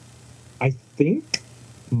I think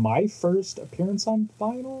my first appearance on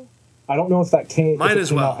vinyl. I don't know if that came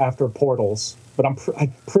out after Portals, but I'm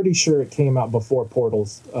pretty sure it came out before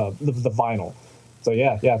Portals, the vinyl. So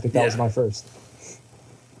yeah, I think that was my first.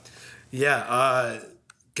 Yeah,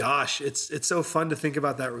 gosh, it's so fun to think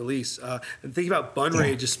about that release and think about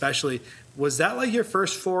Bunrage especially. Was that like your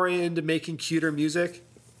first foray into making cuter music?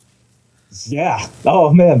 Yeah.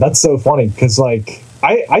 Oh man, that's so funny because like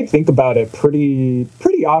I think about it pretty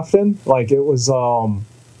often. Like it was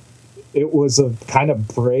a kind of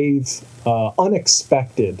brave,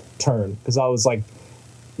 unexpected turn because I was like,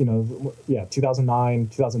 2009,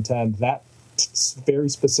 2010, that very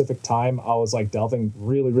specific time, I was like delving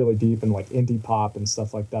really, really deep in like indie pop and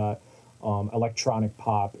stuff like that, electronic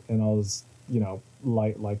pop, and I was,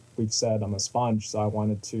 like we've said, I'm a sponge, so I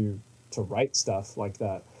wanted to write stuff like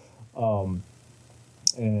that,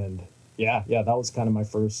 and yeah, that was kind of my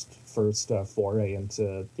first foray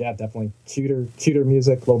into definitely cuter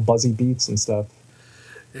music, little buzzy beats and stuff.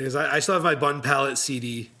 Because I still have my Bun Palette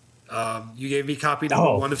CD. You gave me copy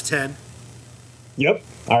number 1 of 10. Yep,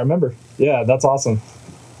 I remember. Yeah, that's awesome.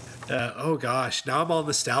 Oh gosh, now I'm all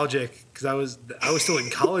nostalgic because I was still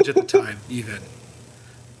in college at the time, even.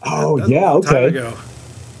 Oh that yeah, was a long okay. time ago.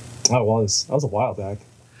 That was a while back.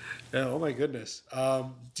 Yeah, oh my goodness.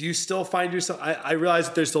 Do you still find yourself? I realize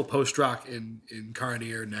that there's still post rock in Cara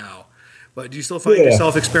Neir now, but do you still find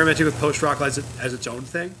yourself experimenting with post rock as its own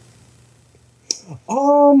thing?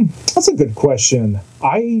 That's a good question.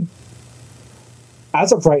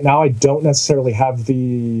 As of right now, I don't necessarily have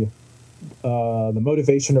the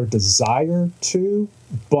motivation or desire to,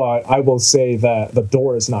 but I will say that the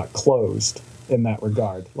door is not closed in that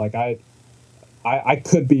regard. Like I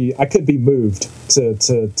could be moved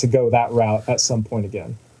to go that route at some point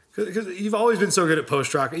again. Because you've always been so good at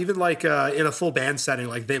post rock, even like in a full band setting,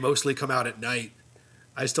 like they mostly come out at night.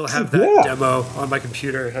 I still have that demo on my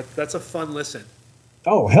computer. That's a fun listen.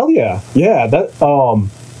 Oh hell yeah, yeah. That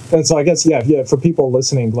and so I guess for people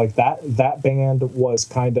listening, like that band was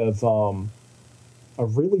kind of a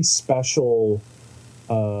really special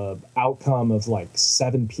outcome of like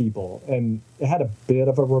 7 people, and it had a bit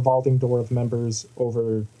of a revolving door of members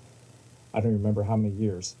over I don't remember how many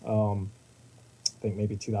years. I think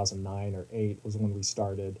maybe 2009 or 8 was when we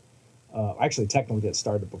started. Actually, technically it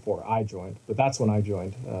started before I joined, but that's when I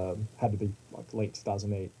joined. Had to be like late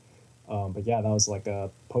 2008. But yeah, that was like a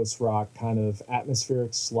post-rock kind of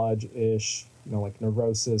atmospheric sludge-ish, like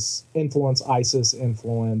Neurosis influence, ISIS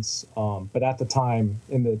influence. But at the time,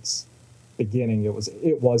 in its beginning, it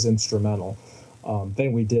was instrumental.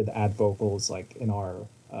 Then we did add vocals like in our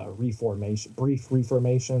brief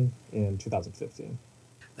reformation in 2015.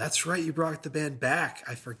 That's right, you brought the band back.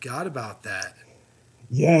 I forgot about that.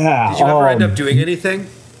 Yeah. Did you ever end up doing anything?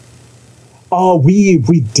 Oh, we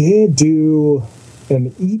did do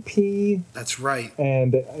an EP. That's right.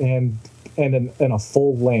 And a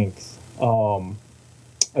full length. A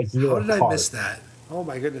year How did apart. I miss that? Oh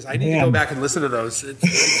my goodness! I need to go back and listen to those.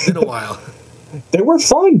 It's been a while. They were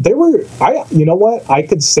fun. You know what? I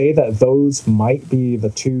could say that those might be the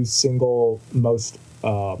 2 single most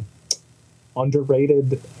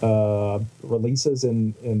underrated releases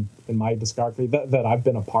in my discography that I've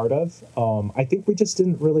been a part of. I think we just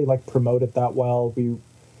didn't really like promote it that well. We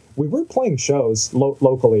were playing shows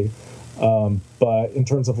locally, but in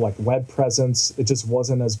terms of like web presence, it just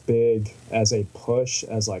wasn't as big as a push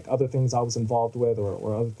as like other things I was involved with,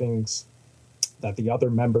 or other things that the other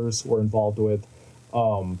members were involved with.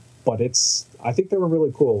 But I think they were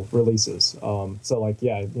really cool releases. So like,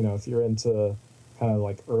 yeah, if you're into kind of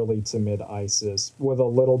like early to mid ISIS with a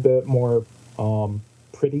little bit more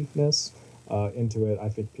prettiness into it, I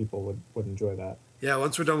think people would enjoy that. Yeah,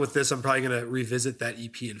 once we're done with this, I'm probably going to revisit that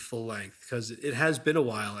EP in full length because it has been a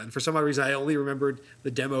while. And for some odd reason, I only remembered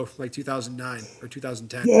the demo from like 2009 or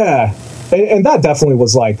 2010. Yeah, and that definitely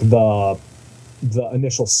was like the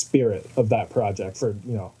initial spirit of that project for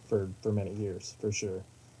many years, for sure.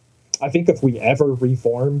 I think if we ever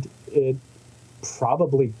reformed, it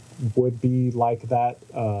probably would be like that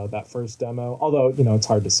first demo. Although it's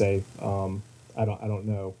hard to say. I don't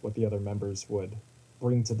know what the other members would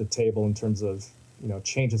bring to the table in terms of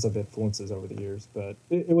changes of influences over the years. But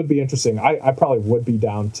it would be interesting. I probably would be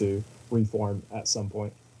down to reform at some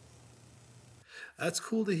point. That's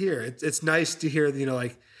cool to hear. It's nice to hear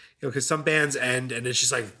because some bands end and it's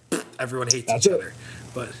just like everyone hates each other.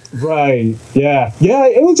 But right, yeah,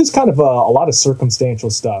 it was just kind of a lot of circumstantial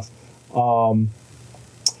stuff. A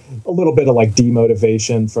little bit of like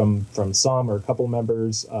demotivation from some or a couple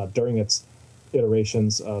members during its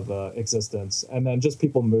iterations of existence, and then just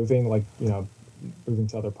people moving moving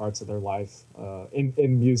to other parts of their life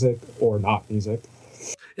in music or not music.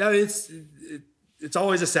 Yeah, it's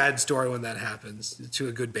always a sad story when that happens to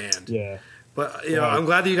a good band. Yeah. But I'm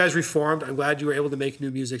glad that you guys reformed. I'm glad you were able to make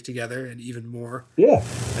new music together, and even more. Yeah.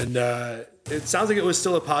 And it sounds like it was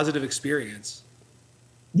still a positive experience.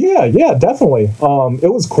 Yeah, definitely.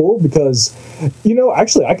 It was cool because,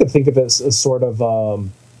 actually, I could think of it as sort of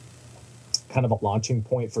kind of a launching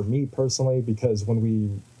point for me personally, because when we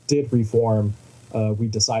did reform, we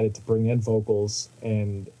decided to bring in vocals,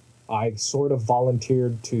 and I sort of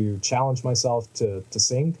volunteered to challenge myself to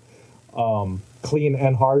sing clean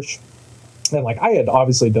and harsh. And like I had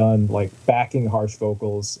obviously done like backing harsh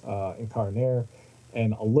vocals in Cara Neir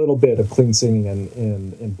and a little bit of clean singing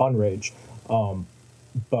in Memorrhage.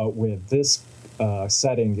 But with this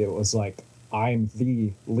setting, it was like I'm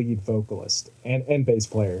the lead vocalist and bass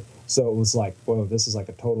player. So it was like, whoa, this is like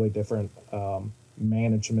a totally different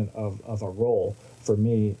management of a role for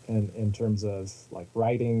me in terms of like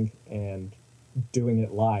writing and doing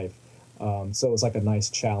it live. So it was like a nice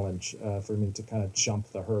challenge for me to kind of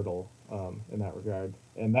jump the hurdle in that regard.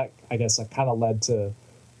 And that, I guess, kind of led to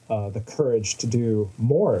the courage to do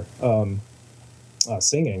more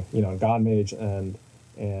singing, in Goregrind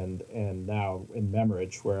and now in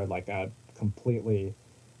Memorrhage, where like I completely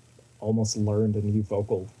almost learned a new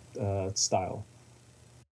vocal style.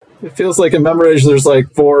 It feels like in Memorrhage there's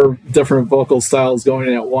like 4 different vocal styles going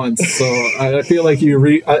in at once. So I feel like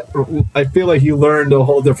I feel like you learned a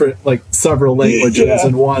whole different, like several languages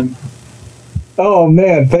in one. Oh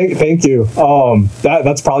man, thank you.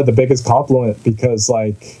 That's probably the biggest compliment, because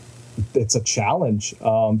like it's a challenge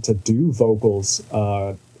to do vocals,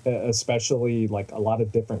 especially like a lot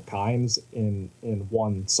of different kinds in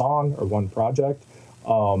one song or one project.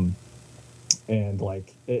 And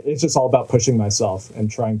like it's just all about pushing myself and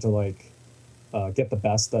trying to like get the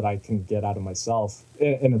best that I can get out of myself.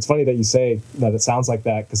 And it's funny that you say that it sounds like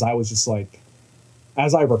that, because I was just like,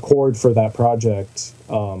 as I record for that project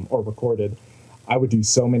or recorded, I would do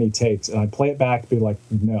so many takes and I'd play it back, be like,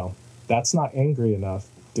 no, that's not angry enough.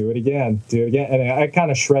 Do it again. And I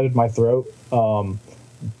kind of shredded my throat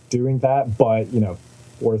doing that, but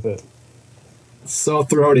worth it. So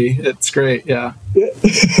throaty. It's great. Yeah.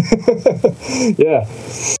 Yeah.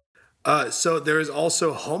 So there is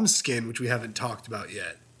also Homeskin, which we haven't talked about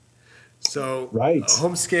yet. So right.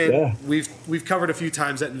 Homeskin, we've covered a few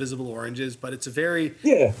times at Invisible Oranges, but it's a very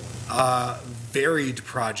varied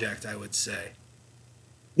project, I would say.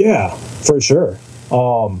 Yeah, for sure.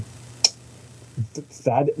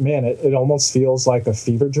 That man, it almost feels like a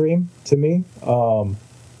fever dream to me.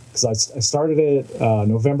 Because I started it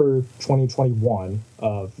November 2021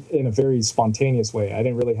 in a very spontaneous way. I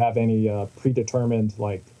didn't really have any predetermined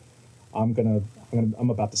like I'm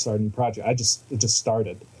about to start a new project. It just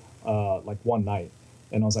started like one night,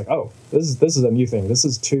 and I was like, oh, this is a new thing. This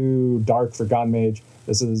is too dark for Goregrind.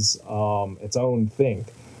 This is its own thing.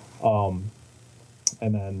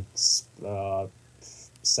 And then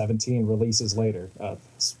 17 releases later,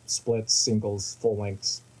 splits, singles, full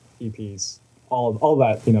lengths, EPs. All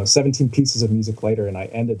that, 17 pieces of music later, and I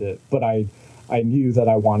ended it. But I knew that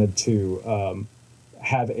I wanted to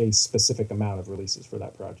have a specific amount of releases for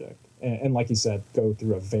that project. And like you said, go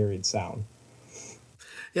through a varied sound.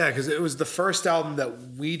 Yeah, because it was the first album that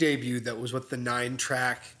we debuted that was with the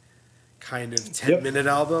 9-track kind of 10-minute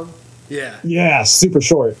album. Yeah. Yeah, super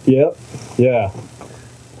short. Yep. Yeah.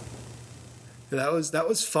 That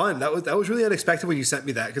was fun. That was really unexpected when you sent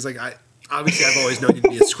me that, because like I've always known you to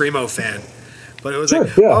be a Screamo fan, but it was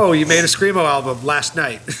oh, you made a Screamo album last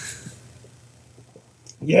night.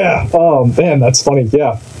 Yeah. Oh man, that's funny.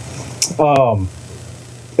 Yeah.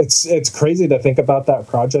 It's crazy to think about that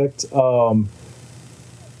project.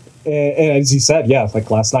 And as you said, yeah,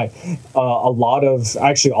 like last night,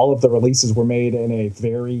 all of the releases were made in a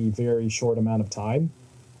very, very short amount of time.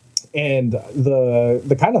 And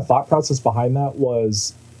the kind of thought process behind that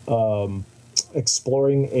was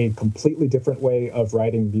exploring a completely different way of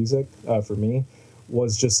writing music. For me,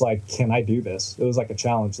 was just like, can I do this? It was like a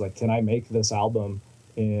challenge. Like, can I make this album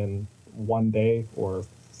in 1 day or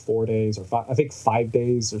 4 days or I think 5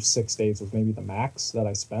 days or 6 days was maybe the max that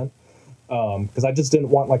I spent. Because I just didn't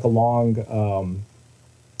want like a long,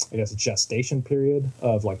 I guess, gestation period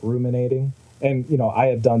of like ruminating. And, I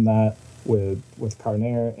had done that with Cara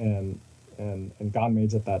Neir and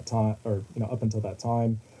Memorrhage at that time, or, up until that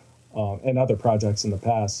time, and other projects in the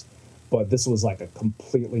past. But this was like a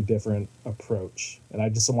completely different approach. And I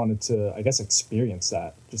just wanted to, I guess, experience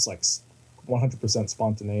that, just like 100%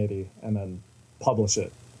 spontaneity, and then publish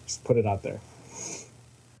it, just put it out there.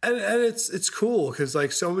 And it's cool because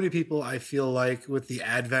like so many people, I feel like with the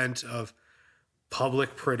advent of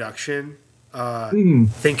public production,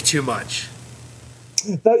 think too much.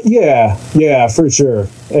 Yeah, for sure.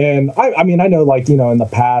 And I mean, I know like, in the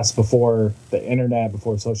past, before the internet,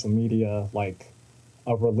 before social media, like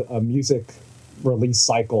a music release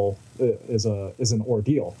cycle is an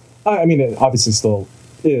ordeal. I mean, it obviously still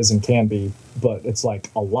is and can be, but it's like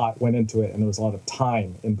a lot went into it, and there was a lot of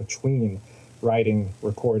time in between writing,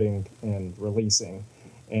 recording, and releasing.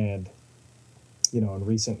 And in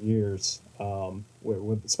recent years,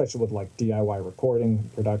 especially with like DIY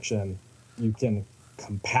recording production, you can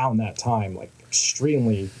compound that time like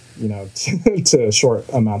extremely, to short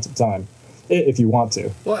amounts of time if you want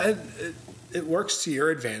to. Well, and it works to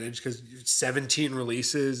your advantage because 17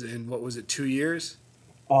 releases in, what was it, 2 years?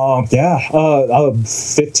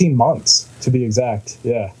 15 months to be exact.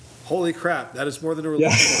 Yeah. Holy crap, that is more than a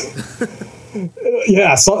release.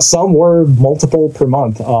 Yeah, so, some were multiple per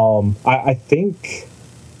month. I think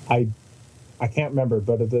I can't remember,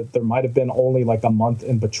 but there might have been only like a month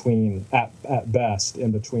in between, at best,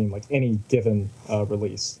 in between like any given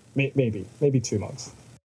release. Maybe 2 months.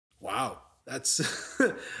 Wow, that's.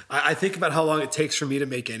 I think about how long it takes for me to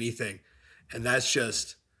make anything, and that's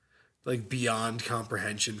just like beyond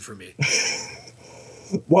comprehension for me.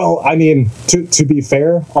 Well, I mean, to be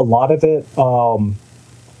fair, a lot of it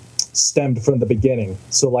stemmed from the beginning.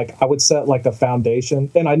 So like I would set like a foundation,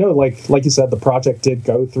 and I know like you said, the project did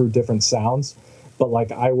go through different sounds, but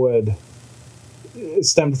like it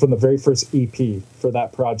stemmed from the very first EP for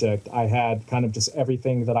that project. I had kind of just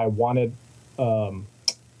everything that I wanted a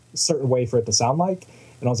certain way for it to sound like,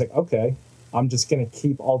 and I was like, okay, I'm just gonna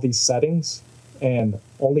keep all these settings and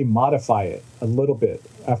only modify it a little bit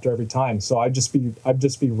after every time. So I'd just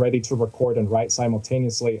be ready to record and write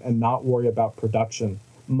simultaneously and not worry about production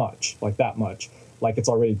much, like it's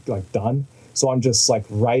already like done. So I'm just like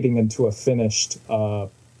writing into a finished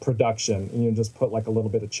production, and you just put like a little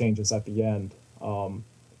bit of changes at the end,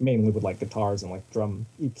 mainly with like guitars and like drum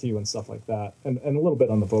EQ and stuff like that, and a little bit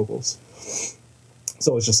on the vocals.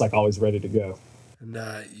 So it's just like always ready to go. And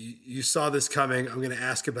you saw this coming. I'm going to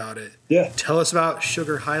ask about it. Yeah. Tell us about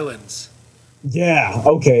Sugar Highlands. Yeah.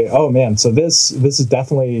 Okay. Oh man. So this is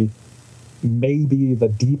definitely maybe the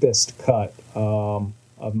deepest cut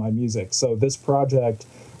of my music. So this project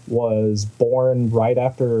was born right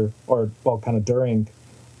after, or well, kind of during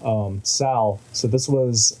Sal. So this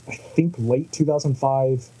was, I think, late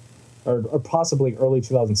 2005 or possibly early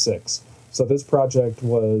 2006. So this project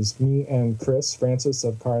was me and Chris Francis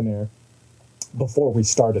of Cara Neir before we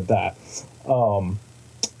started that.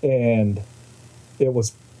 And it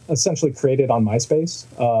was essentially created on MySpace.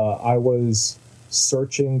 I was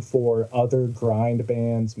searching for other grind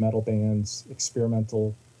bands, metal bands,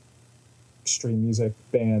 experimental, extreme music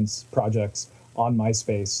bands, projects on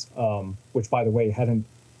MySpace, which, by the way, had an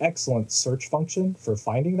excellent search function for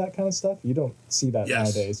finding that kind of stuff. You don't see that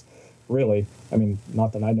nowadays, really. I mean,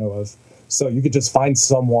 not that I know of. So you could just find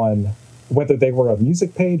someone, whether they were a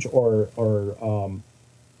music page or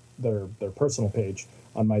their personal page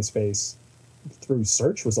on MySpace, through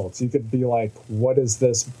search results. You could be like, what is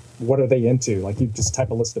this? What are they into? Like, you just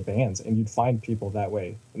type a list of bands and you'd find people that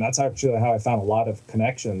way. And that's actually how I found a lot of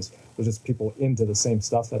connections, was just people into the same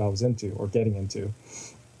stuff that I was into or getting into.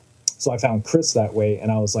 So I found Chris that way,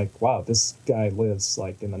 and I was like, wow, this guy lives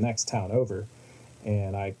like in the next town over.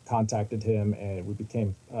 And I contacted him, and we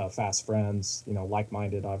became fast friends,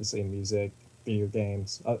 like-minded, obviously, in music, video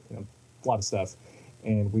games, a lot of stuff.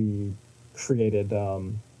 And we created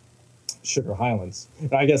Sugar Highlands.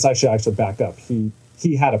 And I guess I should actually back up. He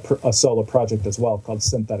had a solo project as well called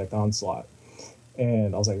Synthetic Onslaught.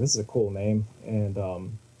 And I was like, this is a cool name. And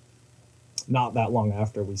not that long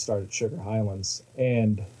after, we started Sugar Highlands.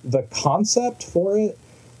 And the concept for it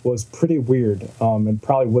was pretty weird, and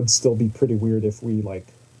probably would still be pretty weird if we like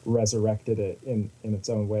resurrected it in its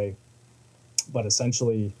own way. But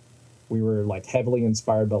essentially, we were like heavily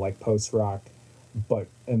inspired by like post rock, but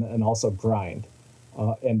and also grind,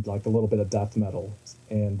 and like a little bit of death metal,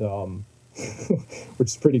 and which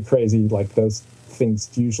is pretty crazy. Like, those things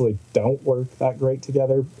usually don't work that great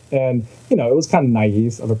together. And it was kind of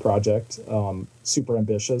naive of a project, super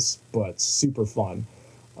ambitious but super fun.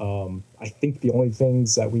 I think the only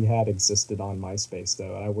things that we had existed on MySpace,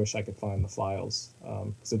 though, and I wish I could find the files,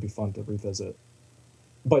 because it'd be fun to revisit.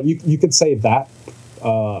 But you could say that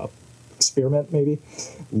experiment maybe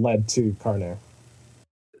led to Cara Neir.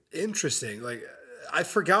 Interesting. Like, I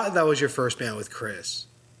forgot that was your first band with Chris.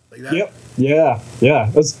 Like that. Yep. Yeah.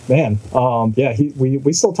 It was, man. Yeah.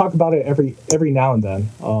 We still talk about it every now and then.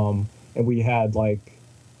 And we had like,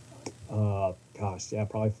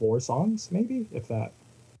 probably 4 songs, maybe, if that.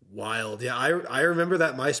 Wild. Yeah, I remember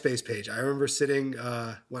that MySpace page. I remember sitting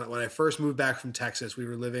when I first moved back from Texas. We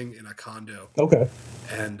were living in a condo. Okay.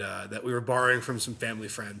 And that we were borrowing from some family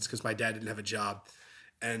friends because my dad didn't have a job.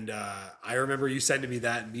 And I remember you sending me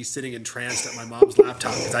that, and me sitting entranced at my mom's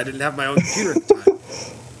laptop because I didn't have my own computer at the time.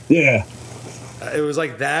 Yeah. It was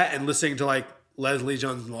like that, and listening to like Leslie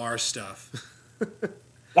Jones Noir stuff.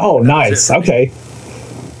 Oh, nice. Okay.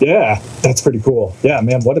 Yeah, that's pretty cool. Yeah,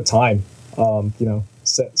 man, what a time.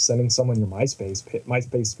 Sending someone your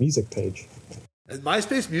MySpace music page. And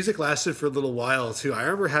MySpace music lasted for a little while too. I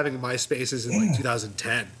remember having MySpaces in like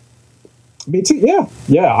 2010. Me too.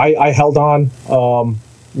 Yeah. I held on,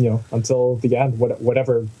 until the end.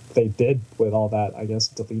 Whatever they did with all that, I guess,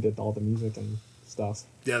 deleted all the music and stuff.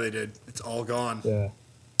 Yeah, they did. It's all gone. Yeah.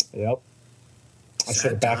 Yep. I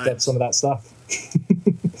should have Sad backed up some of that stuff.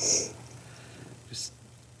 Just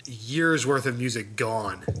years worth of music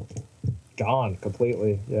gone. Gone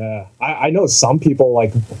completely. Yeah. I know some people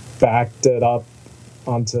like backed it up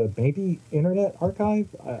onto maybe Internet Archive.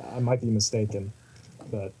 I might be mistaken,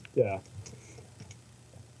 but yeah.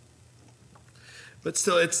 But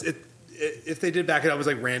still, if they did back it up, it was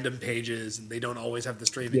like random pages, and they don't always have the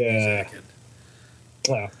streaming music. And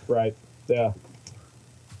yeah, right. Yeah.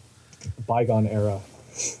 Bygone era.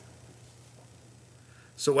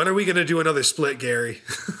 So when are we going to do another split, Gary?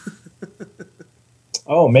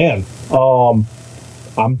 Oh man,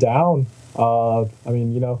 I'm down.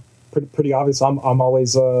 Pretty obvious. I'm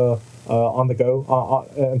always on the go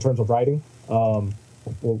in terms of writing.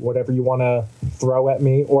 Whatever you want to throw at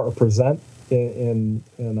me or present in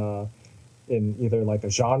either like a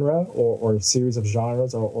genre or a series of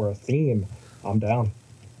genres or a theme, I'm down.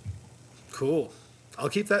 Cool. I'll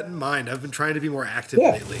keep that in mind. I've been trying to be more active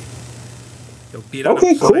lately. Being Okay,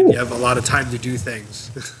 unemployed, cool. you have a lot of time to do things.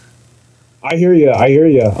 I hear you.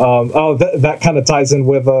 That kind of ties in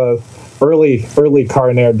with early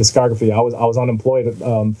Cara Neir discography. I was unemployed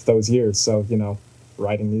those years, so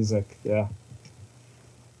writing music. Yeah.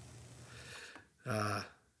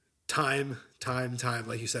 Time,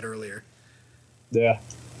 like you said earlier. Yeah.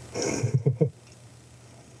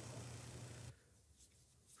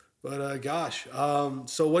 But gosh,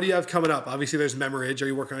 so what do you have coming up? Obviously, there's Memorrhage. Are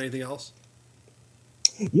you working on anything else?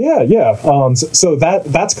 Yeah. So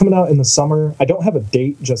that's coming out in the summer. I don't have a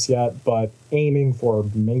date just yet, but aiming for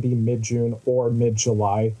maybe mid-June or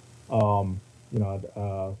mid-July. Hoping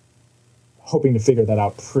to figure that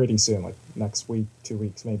out pretty soon, like next week, 2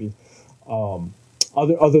 weeks maybe.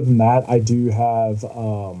 Other than that, I do have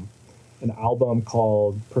an album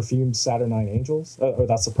called Perfumed Saturnine Angels, or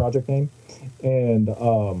that's the project name. And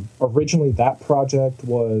originally that project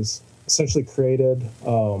was essentially created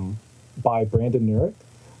by Brandon Nurick.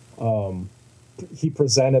 He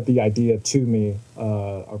presented the idea to me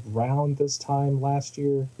around this time last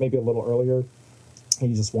year, maybe a little earlier.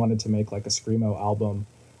 He just wanted to make like a screamo album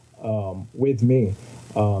with me,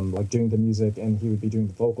 like doing the music, and he would be doing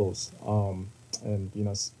the vocals. And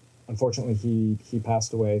unfortunately he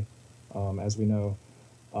passed away, as we know.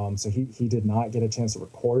 So he did not get a chance to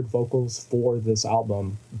record vocals for this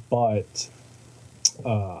album, but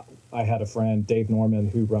I had a friend, Dave Norman,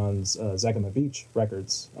 who runs Zegama Beach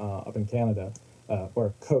Records up in Canada,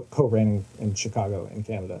 or co-ran in Chicago in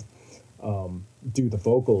Canada, do the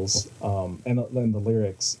vocals and the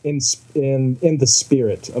lyrics in the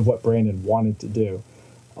spirit of what Brandon wanted to do.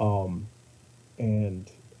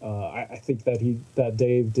 I think that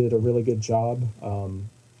Dave did a really good job.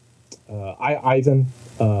 Ivan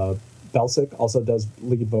Belsic also does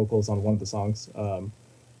lead vocals on one of the songs.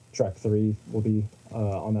 Track 3 will be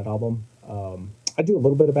on that album. I do a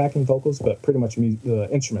little bit of backing vocals, but pretty much the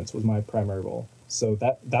instruments was my primary role. So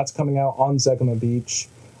that's coming out on Zegama Beach.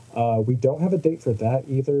 We don't have a date for that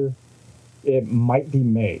either. It might be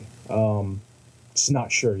May. Just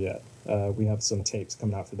not sure yet. We have some tapes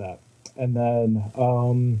coming out for that. And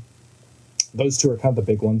then those two are kind of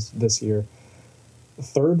the big ones this year. The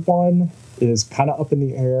third one is kind of up in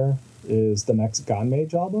the air, is the next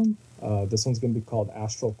Gonmage album. This one's going to be called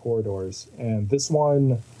Astral Corridors. And this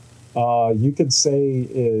one, you could say,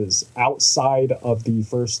 is outside of the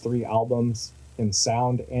first 3 albums in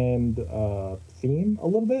sound and theme a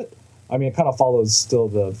little bit. I mean, it kind of follows still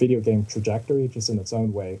the video game trajectory, just in its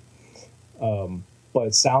own way.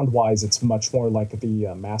 But sound-wise, it's much more like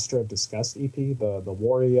the Master of Disgust EP, the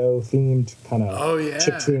Wario themed kind of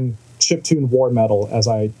chiptune war metal, as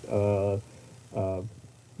I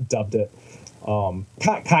dubbed it.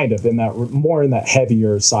 Kind of in that, more in that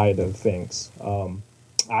heavier side of things.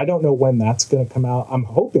 I don't know when that's going to come out. I'm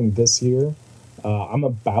hoping this year. I'm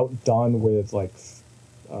about done with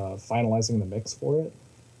finalizing the mix for it,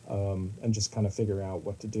 and just kind of figuring out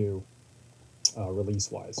what to do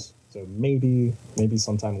release-wise. So maybe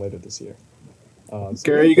sometime later this year.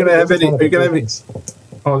 Gary, are you gonna have any? Are you gonna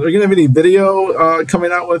have any video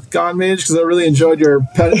coming out with Gonmage? Because I really enjoyed your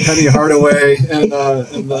Penny Hardaway and the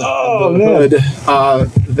Hood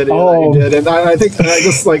video that you did, and I think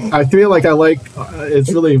I feel like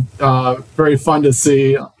it's really very fun to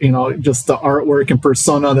see, just the artwork and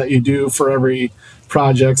persona that you do for every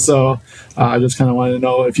project. So I just kind of wanted to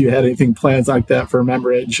know if you had anything plans like that for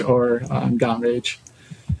Memorrhage or Gonmage.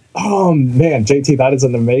 Oh man, JT, that is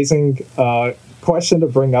an amazing question to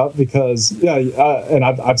bring up, because and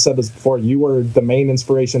I've said this before, you were the main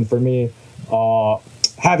inspiration for me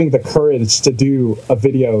having the courage to do a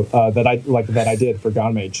video that I did for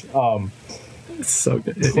Gonmage. It's so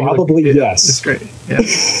good. Probably yes. It's great.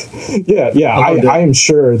 Yeah. I am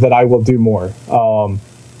sure that I will do more.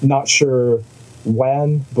 Not sure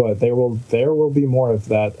when, but there will be more of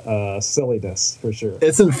that silliness for sure.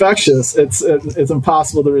 It's infectious. It's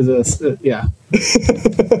impossible to resist. Yeah.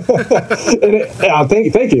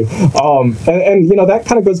 Thank you. And that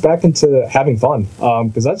kind of goes back into having fun,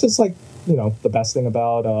 because that's just the best thing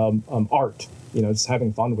about art. Just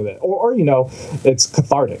having fun with it, or it's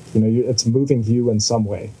cathartic. It's moving you in some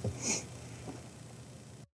way.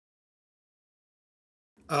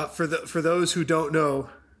 For those who don't know,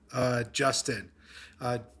 Justin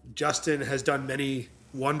has done many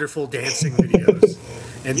wonderful dancing videos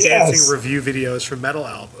and dancing review videos for metal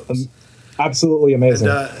albums. Absolutely amazing.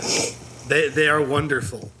 And, they are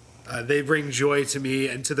wonderful. They bring joy to me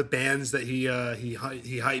and to the bands that he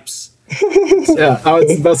hypes. Yeah,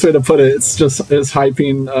 that's the best way to put it. It's just his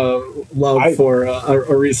hyping love for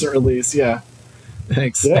a recent release. Yeah,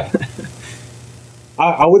 thanks. Yeah.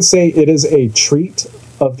 I would say it is a treat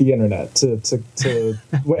of the internet to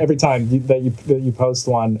every time that you post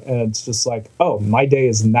one, and it's just like, oh, my day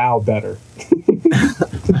is now better.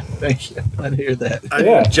 Thank you. Glad to hear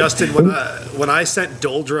that. Justin, when I sent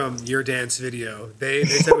Doldrum your dance video, they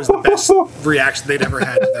said it was the best reaction they'd ever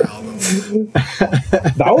had to their album.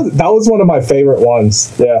 That was one of my favorite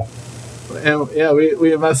ones. Yeah. And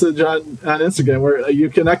we messaged on Instagram where you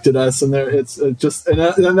connected us, and there it's just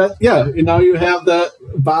now you have that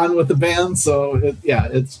bond with the band. So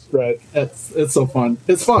it's right. It's so fun.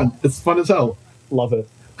 It's fun. It's fun as hell. Love it.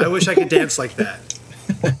 I wish I could dance like that.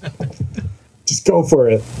 Just go for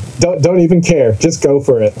it. Don't even care. Just go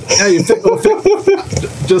for it. Yeah,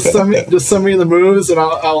 just send me the moves, and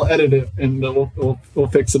I'll edit it, and we'll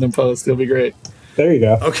fix it in post. It'll be great. There you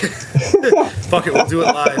go. Okay. Fuck it. We'll do it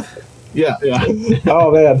live. Yeah.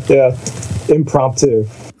 Oh man, yeah. Impromptu.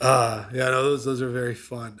 Those are very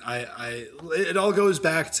fun. It all goes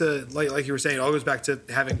back to like you were saying. It all goes back to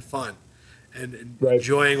having fun and right.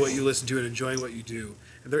 Enjoying what you listen to and enjoying what you do.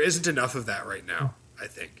 And there isn't enough of that right now, I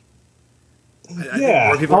think. I think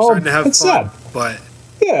more people are starting to have fun, sad. But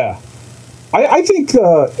yeah, I think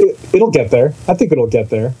it'll get there. I think it'll get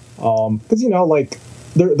there because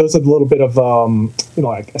there's a little bit of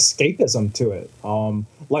escapism to it.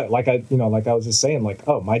 like I was just saying, like,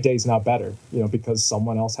 oh, my day's not better, because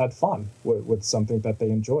someone else had fun with something that they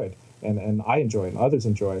enjoyed, and I enjoy and others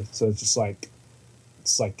enjoy. So it's just like,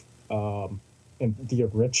 in the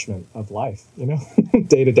enrichment of life,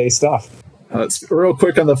 day-to-day stuff. Real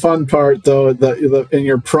quick on the fun part, though, in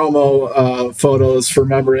your promo photos for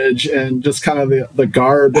Memorrhage and just kind of the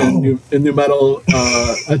garb and new metal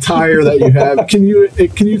attire that you have, can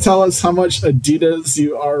you tell us how much Adidas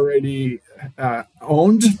you already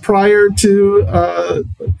owned prior to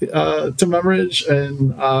Memorrhage,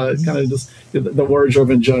 and kind of just the wardrobe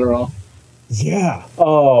in general? Yeah.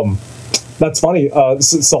 That's funny.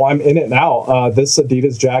 So I'm in it now. This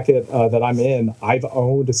Adidas jacket that I'm in, I've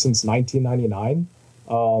owned since 1999.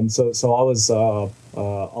 So I was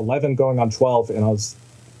 11 going on 12, and I was,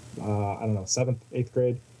 I don't know, 7th, 8th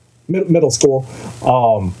grade, middle school.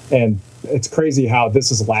 And it's crazy how this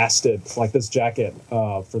has lasted, like this jacket,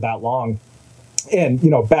 for that long. And,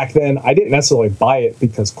 back then, I didn't necessarily buy it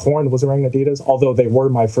because Korn was wearing Adidas, although they were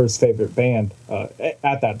my first favorite band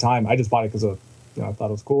at that time. I just bought it because of, I thought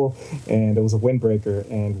it was cool, and it was a windbreaker,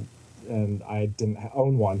 and I didn't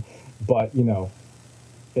own one, but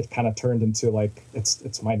it kind of turned into like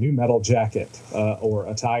it's my new metal jacket or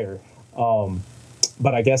attire.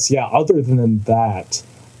 But I guess other than that,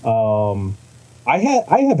 I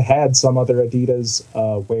have had some other Adidas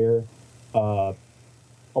wear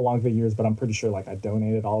along the years, but I'm pretty sure like I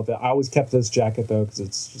donated all of it. I always kept this jacket though because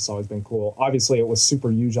it's just always been cool. Obviously, it was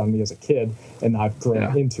super huge on me as a kid, and I've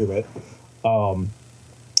grown into it. And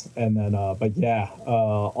then, but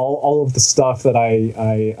all of the stuff that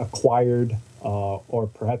I acquired, or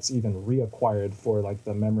perhaps even reacquired for like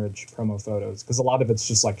the Memorrhage promo photos, because a lot of it's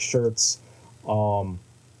just like shirts,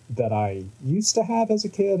 that I used to have as a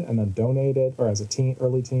kid and then donated, or as a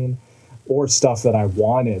early teen, or stuff that I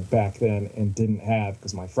wanted back then and didn't have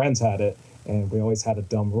because my friends had it. And we always had a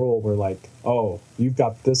dumb rule where like, oh, you've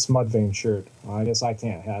got this Mudvayne shirt. I guess I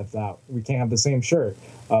can't have that. We can't have the same shirt.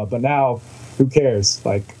 But now, who cares?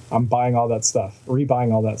 Like, I'm buying all that stuff,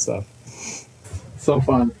 rebuying all that stuff. So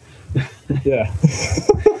fun. Yeah.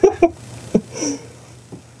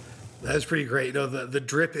 That's pretty great. The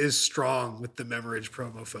drip is strong with the Memorrhage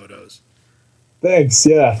promo photos. Thanks.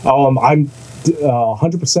 Yeah. I'm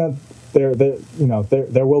 100%.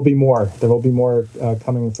 There will be more. There will be more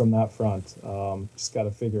coming from that front. Just got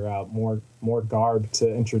to figure out more garb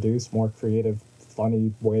to introduce, more creative,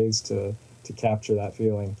 funny ways to capture that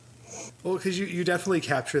feeling. Well, because you definitely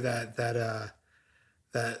capture that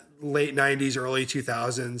late '90s, early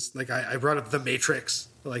 2000s. Like I brought up The Matrix,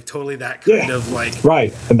 like totally that kind of like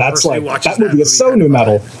right, and that's like that movie is so new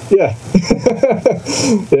metal. Yeah,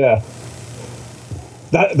 yeah.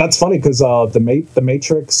 That's funny because the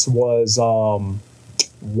Matrix was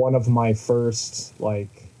one of my first I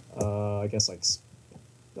guess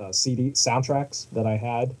CD soundtracks that I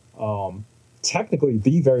had. Technically,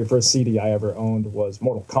 the very first CD I ever owned was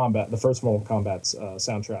Mortal Kombat, the first Mortal Kombat's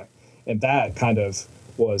soundtrack, and that kind of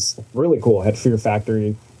was really cool. It had Fear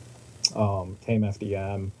Factory, came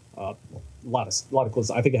FDM, a lot of cool.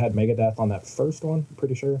 I think it had Megadeth on that first one. I'm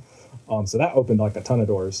pretty sure. So that opened like a ton of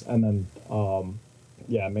doors, and then.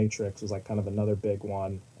 Matrix was like kind of another big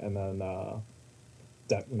one, and then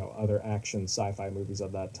other action sci-fi movies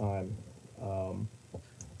of that time. I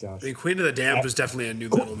mean, Queen of the Damned was definitely a new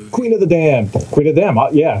metal movie. Queen of the Damned,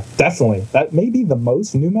 yeah, definitely. That may be the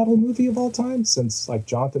most new metal movie of all time, since like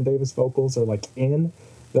Jonathan Davis vocals are like in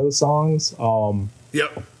those songs.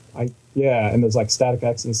 Yep. And there's like Static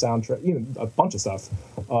X in the soundtrack, a bunch of stuff.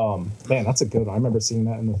 Man, that's a good one. I remember seeing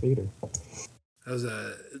that in the theater. That was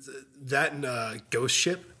that and Ghost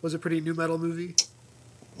Ship was a pretty new metal movie.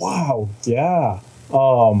 Wow, yeah.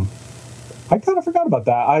 I kind of forgot about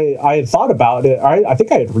that. I had thought about it. I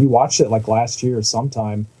think I had rewatched it like last year or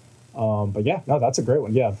sometime. But yeah, no, that's a great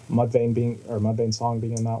one. Yeah, Mudvayne song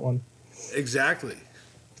being in that one. Exactly.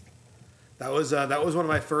 That was one of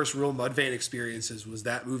my first real Mudvayne experiences. Was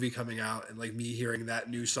that movie coming out and like me hearing that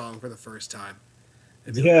new song for the first time.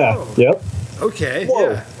 Yeah. Like, oh, yep. Okay.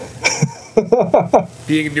 Whoa. Yeah.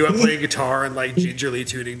 Being new at playing guitar and like gingerly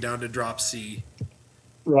tuning down to drop C.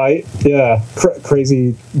 Right. Yeah.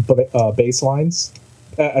 Crazy bass lines.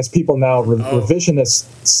 As people now revisionists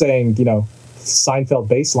saying, Seinfeld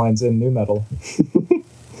bass lines in new metal.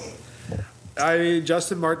 I mean,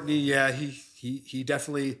 Justin Martin. Yeah, he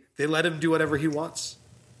definitely. They let him do whatever he wants.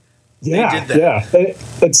 Yeah. They did that. Yeah.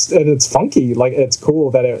 It's funky. Like it's cool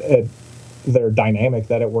that they're dynamic,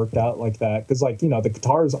 that it worked out like that, because the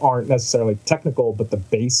guitars aren't necessarily technical, but the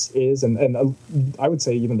bass is, and I would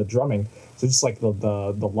say even the drumming. So just like the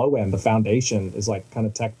low end, the foundation is like kind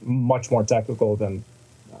of much more technical than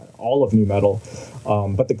all of nu metal,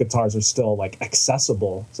 but the guitars are still like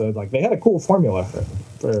accessible. So like they had a cool formula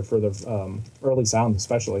for the early sound,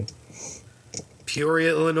 especially.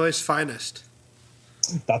 Peoria, Illinois' finest.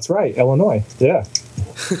 That's right, Illinois. Yeah.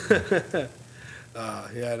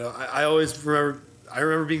 Yeah, no, I always remember. I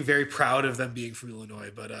remember being very proud of them being from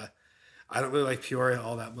Illinois, but I don't really like Peoria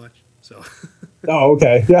all that much. So. Oh,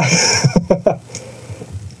 okay. Yeah.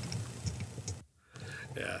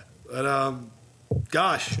 Yeah, but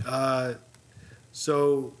gosh,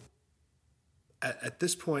 so at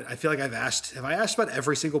this point, I feel like Have I asked about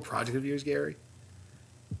every single project of yours, Gary?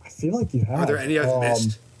 I feel like you have. Are there any I've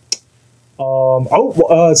missed?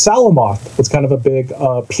 Salamoth was kind of a big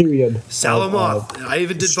period. Salamoth. I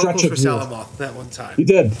even did vocals for Salamoth that one time. You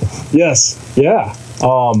did? Yes. Yeah.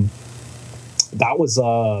 That was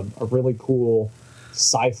a really cool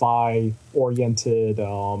sci-fi oriented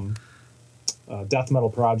death metal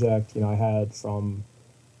project. I had from,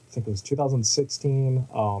 I think it was 2016,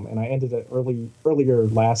 and I ended it earlier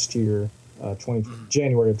last year,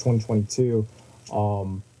 January of 2022.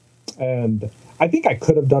 And I think I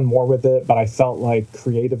could have done more with it, but I felt like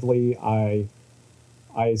creatively I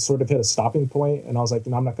sort of hit a stopping point, and I was like,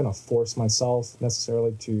 I'm not going to force myself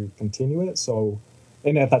necessarily to continue it. So,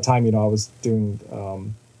 and at that time, I was doing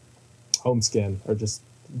Homeskin, or just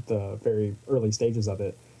the very early stages of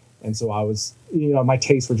it. And so I was, my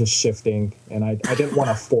tastes were just shifting, and I didn't want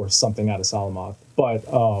to force something out of Salamoth. But,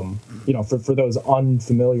 for those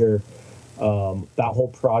unfamiliar, that whole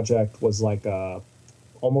project was like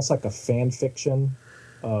almost like a fan fiction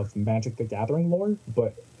of Magic the Gathering lore,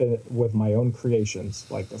 but with my own creations,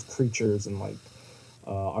 like of creatures and like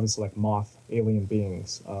obviously like moth alien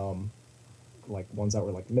beings, like ones that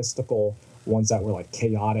were like mystical, ones that were like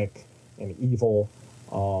chaotic and evil,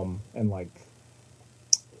 and like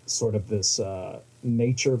sort of this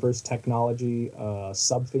nature versus technology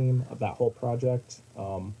sub-theme of that whole project,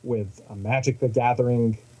 with a Magic the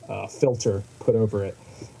Gathering filter put over it.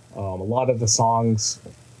 A lot of the songs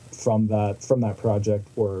from that project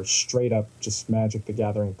were straight up just Magic the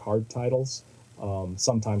Gathering card titles,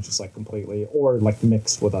 sometimes just like completely, or like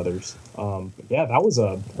mixed with others. Yeah, that was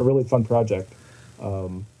a really fun project.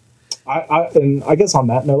 I guess on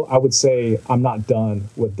that note, I would say I'm not done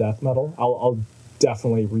with death metal. I'll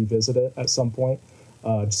definitely revisit it at some point.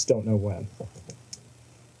 Just don't know when.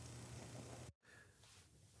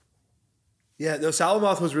 Yeah, no,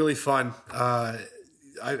 Salamoth was really fun.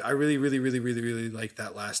 I really, really, really, really, really liked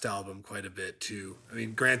that last album quite a bit too. I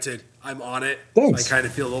mean, granted, I'm on it. Thanks. So I kind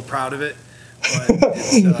of feel a little proud of it. But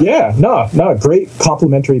it's, yeah, no, great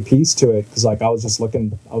complimentary piece to it, because like I was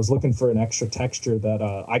looking for an extra texture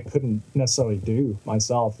that I couldn't necessarily do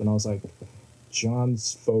myself, and I was like,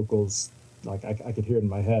 John's vocals, like I could hear it in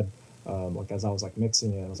my head, like as I was like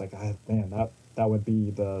mixing it. I was like, man, that would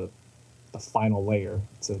be the final layer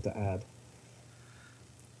to add.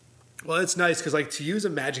 Well, it's nice because, like, to use a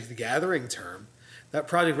Magic the Gathering term, that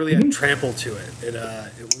project really had trample to it.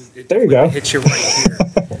 It there you go. Hits you right here.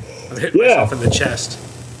 I'm hitting myself in the chest.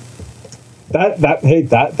 That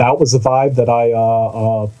was the vibe that I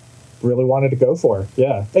really wanted to go for.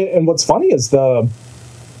 Yeah, and what's funny is the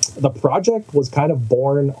project was kind of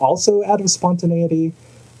born also out of spontaneity,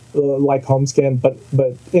 like Homeskin, but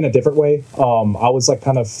in a different way. I was like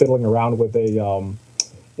kind of fiddling around with an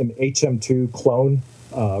HM2 clone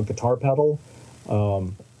guitar pedal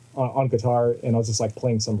on guitar, and I was just like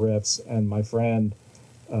playing some riffs, and my friend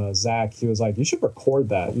Zach, he was like, you should record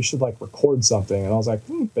that, you should like record something. And I was like,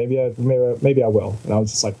 maybe I will. And I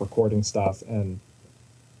was just like recording stuff, and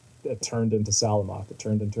it turned into Salamoth. It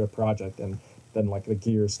turned into a project, and then like the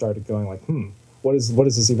gears started going like, what is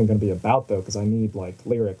this even going to be about though, because I need like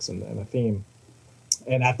lyrics and a theme.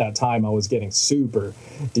 And at that time I was getting super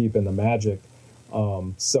deep into Magic.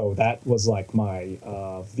 So that was like my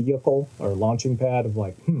vehicle or launching pad of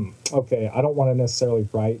like, okay, I don't want to necessarily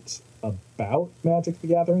write about Magic the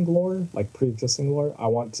Gathering lore, like pre-existing lore. I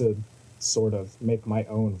want to sort of make my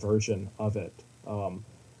own version of it.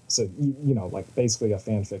 So, like basically a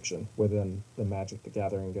fan fiction within the Magic the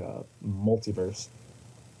Gathering multiverse.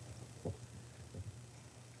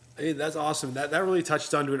 I mean, that's awesome. That really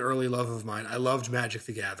touched onto an early love of mine. I loved Magic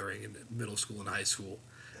the Gathering in middle school and high school.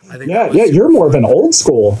 I think you're more of an old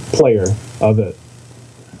school player of it.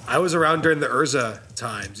 I was around during the Urza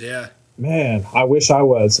times, yeah. Man, I wish I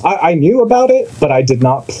was. I knew about it, but I did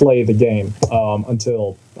not play the game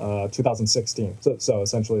until 2016. So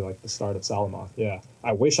essentially like the start of Salamoth. Yeah,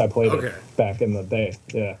 I wish I played it back in the day.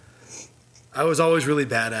 Yeah. I was always really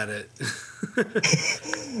bad at it.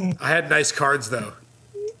 I had nice cards, though.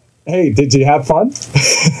 Hey, did you have fun?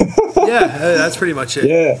 Yeah, that's pretty much it.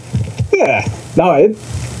 Yeah. No,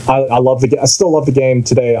 I love I still love the game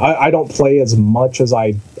today. I don't play as much as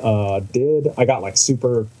I did. I got like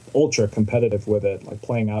super ultra competitive with it, like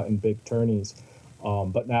playing out in big tourneys.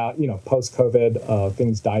 But now, post COVID,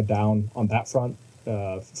 things died down on that front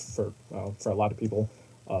for a lot of people.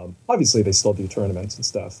 Obviously, they still do tournaments and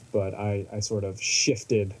stuff, but I sort of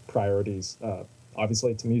shifted priorities,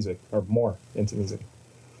 obviously, to music, or more into music.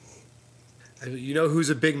 You know who's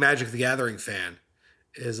a big Magic the Gathering fan?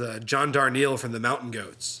 Is John Darnielle from the Mountain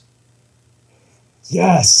Goats.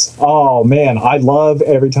 Yes. Oh, man. I love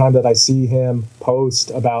every time that I see him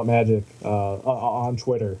post about Magic on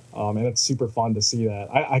Twitter. And it's super fun to see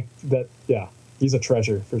that. He's a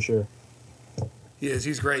treasure for sure. He is.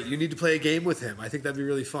 He's great. You need to play a game with him. I think that'd be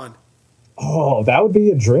really fun. Oh, that would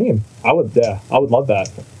be a dream. I would love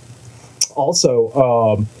that.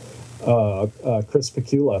 Also, Chris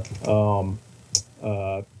Pacula,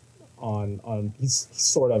 on he's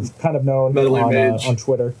sort of kind of known on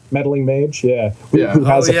Twitter. Meddling Mage, who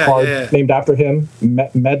has a card named after him,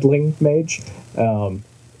 Meddling Mage.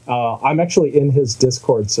 I'm actually in his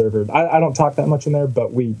Discord server. I don't talk that much in there,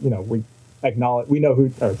 but we acknowledge, we know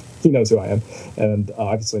who, or he knows who I am, and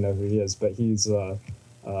obviously know who he is. But he's a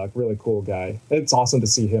really cool guy. It's awesome to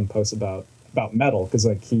see him post about metal, because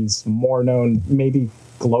like he's more known maybe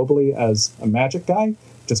globally as a Magic guy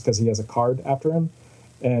just because he has a card after him.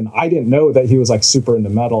 And I didn't know that he was like super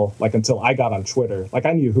into metal, like until I got on Twitter. Like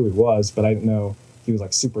I knew who he was, but I didn't know he was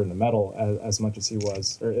like super into metal as much as he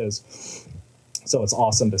was or is. So it's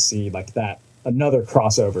awesome to see like that, another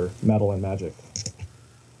crossover, metal and Magic.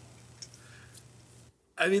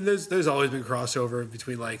 I mean, there's always been crossover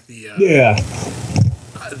between like the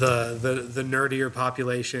nerdier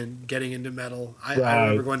population getting into metal. I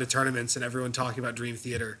remember going to tournaments and everyone talking about Dream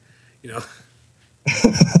Theater,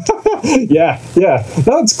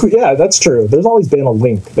 that's true. There's always been a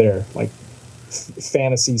link there, like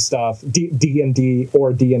fantasy stuff, D&D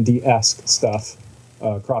or D&D-esque stuff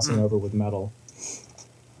crossing over with metal.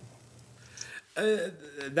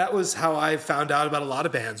 That was how I found out about a lot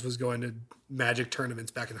of bands, was going to Magic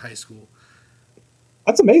tournaments back in high school.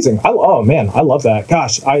 That's amazing. I love that.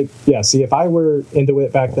 Gosh, see, if I were into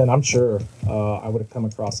it back then, I'm sure I would have come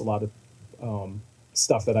across a lot of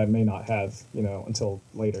stuff that I may not have, until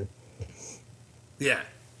later. Yeah.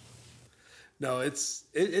 No,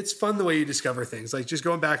 it's fun the way you discover things. Like just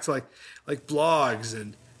going back to like blogs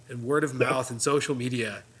and word of mouth and social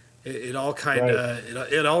media. It all kind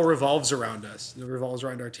of it all revolves around us. It revolves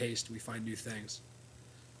around our taste. We find new things.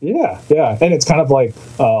 Yeah, and it's kind of like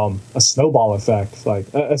a snowball effect. Like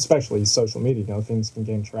especially social media, things can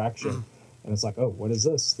gain traction, and it's like, oh, what is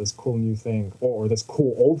this? This cool new thing, or this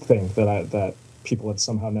cool old thing that people had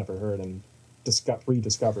somehow never heard and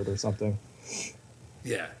rediscovered or something.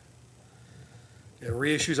 Yeah,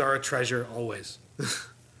 reissues are a treasure always.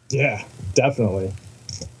 Yeah, definitely.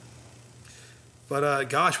 But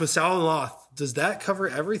gosh, with Soul and Loth, does that cover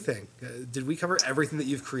everything? Did we cover everything that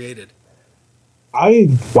you've created?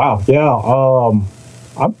 I'm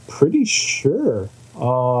pretty sure.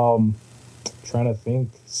 Trying to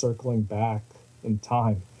think, circling back in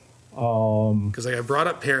time. Because I brought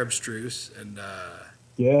up Pear Abstruse and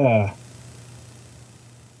I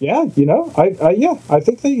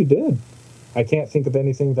think that you did. I can't think of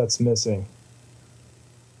anything that's missing.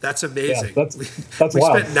 That's amazing. Yeah, that's we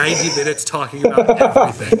wild. spent 90 minutes talking about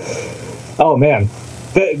everything. Oh man,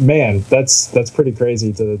 that's pretty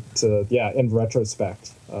crazy to in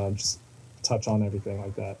retrospect, just touch on everything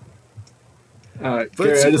like that.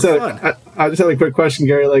 Gary, I just had a quick question,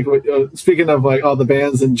 Gary. Like, speaking of like all the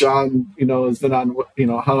bands, and John, has been on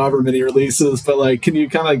however many releases, but like, can you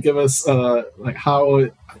kind of give us like how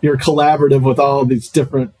you're collaborative with all these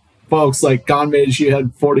different folks? Like Gone Mage, you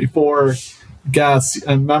had 44 guests,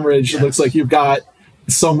 and Memorrhage, it looks like you've got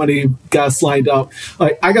so many guests lined up.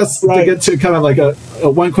 Like, I guess to get to kind of like a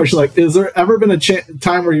one question, like, is there ever been a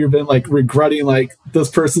time where you've been like regretting like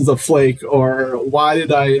this person's a flake, or why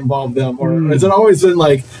did I involve them, or has it always been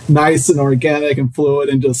like nice and organic and fluid,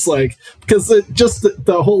 and just like, because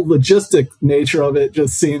the whole logistic nature of it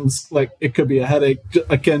just seems like it could be a headache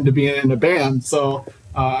akin to being in a band. So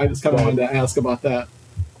I just kind of wanted to ask about that.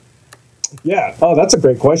 Yeah. Oh, that's a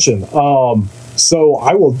great question. So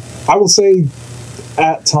I will say,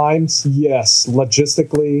 at times, yes,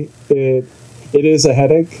 logistically, it is a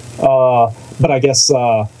headache. But I guess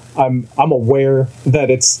I'm aware that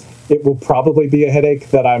it will probably be a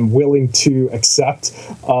headache that I'm willing to accept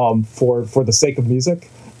for the sake of music,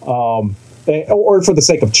 or for the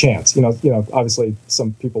sake of chance. Obviously,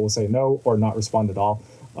 some people will say no or not respond at all.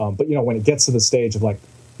 But when it gets to the stage of like,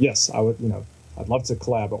 yes, I would, I'd love to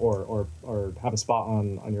collab or have a spot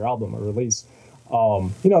on your album or release.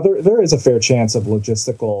 There is a fair chance of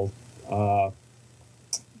logistical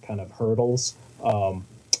kind of hurdles.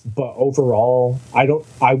 But overall,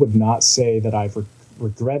 I would not say that I've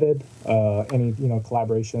regretted any,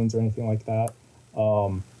 collaborations or anything like that.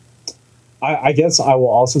 I guess I will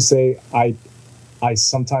also say I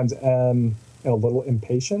sometimes am a little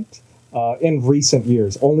impatient in recent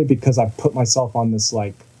years, only because I've put myself on this,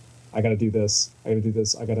 like, I got to do this, I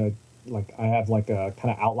got to, like, I have like a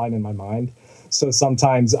kind of outline in my mind. So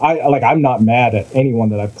sometimes I'm not mad at anyone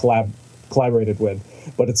that I've collaborated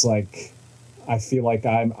with, but it's like, I feel like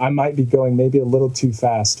I might be going maybe a little too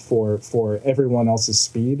fast for everyone else's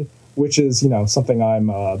speed, which is, something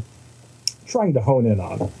I'm trying to hone in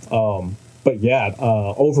on. But yeah,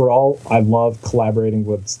 overall, I love collaborating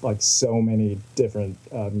with like so many different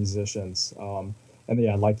musicians. And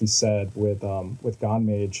yeah, like you said, with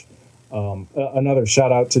Gonmage, another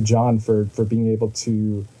shout out to John for being able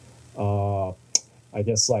to, I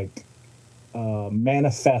guess, like,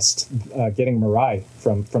 manifest getting Mirai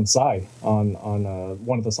from Psy on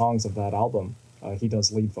one of the songs of that album. He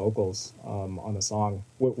does lead vocals on the song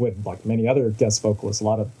with like many other guest vocalists, a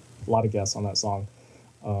lot of guests on that song.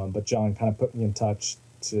 But John kind of put me in touch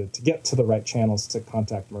to get to the right channels to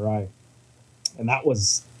contact Mirai, and that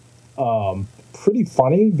was pretty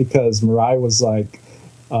funny because Mirai was like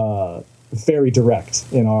very direct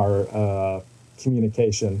in our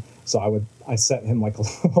communication. So I sent him like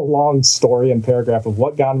a long story and paragraph of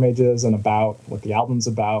what Gonmage is and about what the album's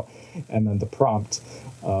about, and then the prompt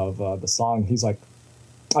of the song. He's like,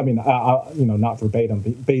 I mean, not verbatim,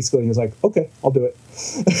 but basically he was like, okay, I'll do it.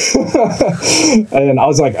 And I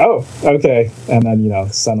was like, oh, okay. And then,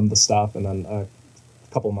 send him the stuff. And then a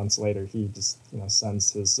couple of months later, he just,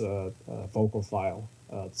 sends his vocal file.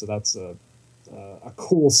 So that's a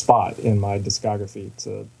cool spot in my discography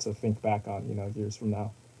to think back on, years from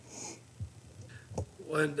now.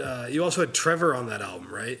 And you also had Trevor on that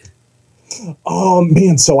album, right? Oh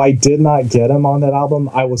man, so I did not get him on that album.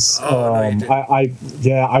 I was I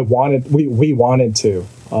wanted we wanted to.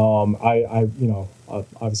 I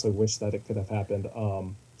obviously wish that it could have happened.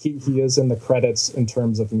 He is in the credits in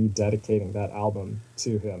terms of me dedicating that album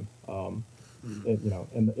to him.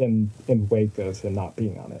 In wake of him not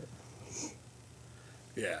being on it.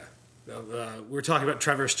 Yeah. We're talking about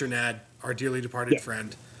Trevor Sternad, our dearly departed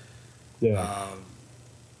friend. Yeah.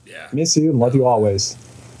 Yeah. Miss you and love you always.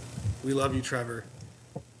 We love you, Trevor.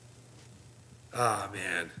 Ah,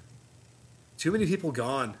 man. Too many people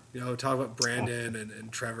gone. Talk about Brandon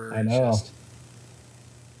and Trevor. I know. Just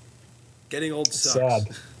getting old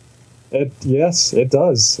sucks. Sad. Yes, it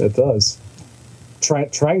does. It does.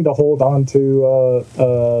 Trying to hold on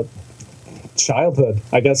to childhood,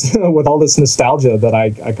 I guess, with all this nostalgia that I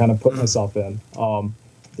kind of put myself in.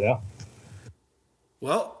 Yeah.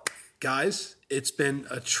 Well, guys, it's been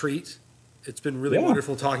a treat. It's been really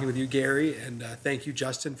wonderful talking with you, Gary, and thank you,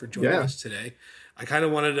 Justin, for joining us today. I kind of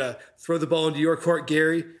wanted to throw the ball into your court,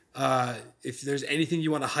 Gary. If there's anything you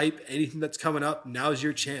want to hype, anything that's coming up, now's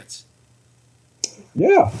your chance.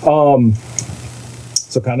 Yeah.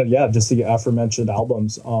 So kind of, just the aforementioned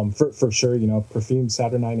albums. For sure, Perfume,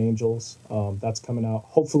 Saturnine Angels, that's coming out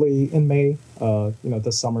hopefully in May,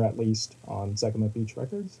 this summer at least on Zegama Beach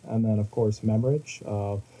Records. And then, of course, Memorrhage,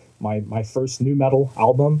 my first nu metal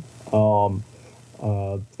album.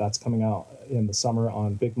 That's coming out in the summer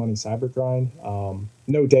on Big Money Cybergrind.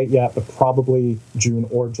 No date yet, but probably June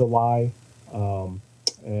or July.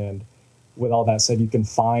 And with all that said, you can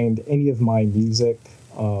find any of my music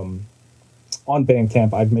on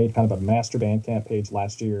Bandcamp. I've made kind of a master Bandcamp page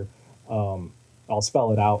last year. I'll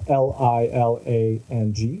spell it out: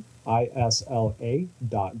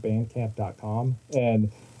 lilangisla.bandcamp.com.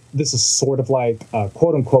 And this is sort of like a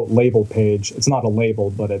quote unquote label page. It's not a label,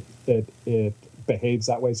 but it behaves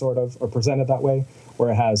that way, sort of, or presented that way, where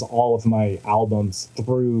it has all of my albums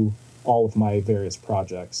through all of my various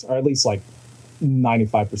projects, or at least like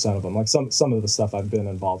 95% of them. Like some of the stuff I've been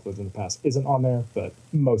involved with in the past isn't on there, but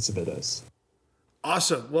most of it is.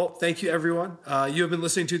 Awesome. Well, thank you, everyone. You have been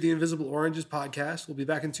listening to the Invisible Oranges podcast. We'll be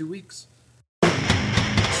back in 2 weeks.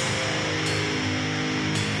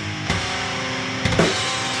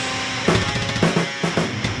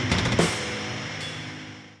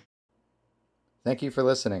 Thank you for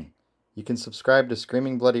listening. You can subscribe to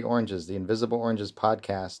Screaming Bloody Oranges, the Invisible Oranges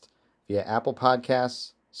podcast, via Apple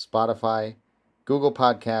Podcasts, Spotify, Google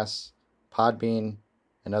Podcasts, Podbean,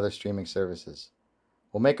 and other streaming services.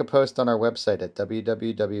 We'll make a post on our website at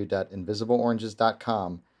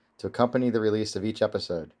www.invisibleoranges.com to accompany the release of each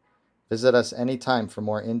episode. Visit us anytime for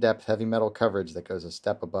more in-depth heavy metal coverage that goes a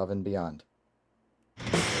step above and beyond.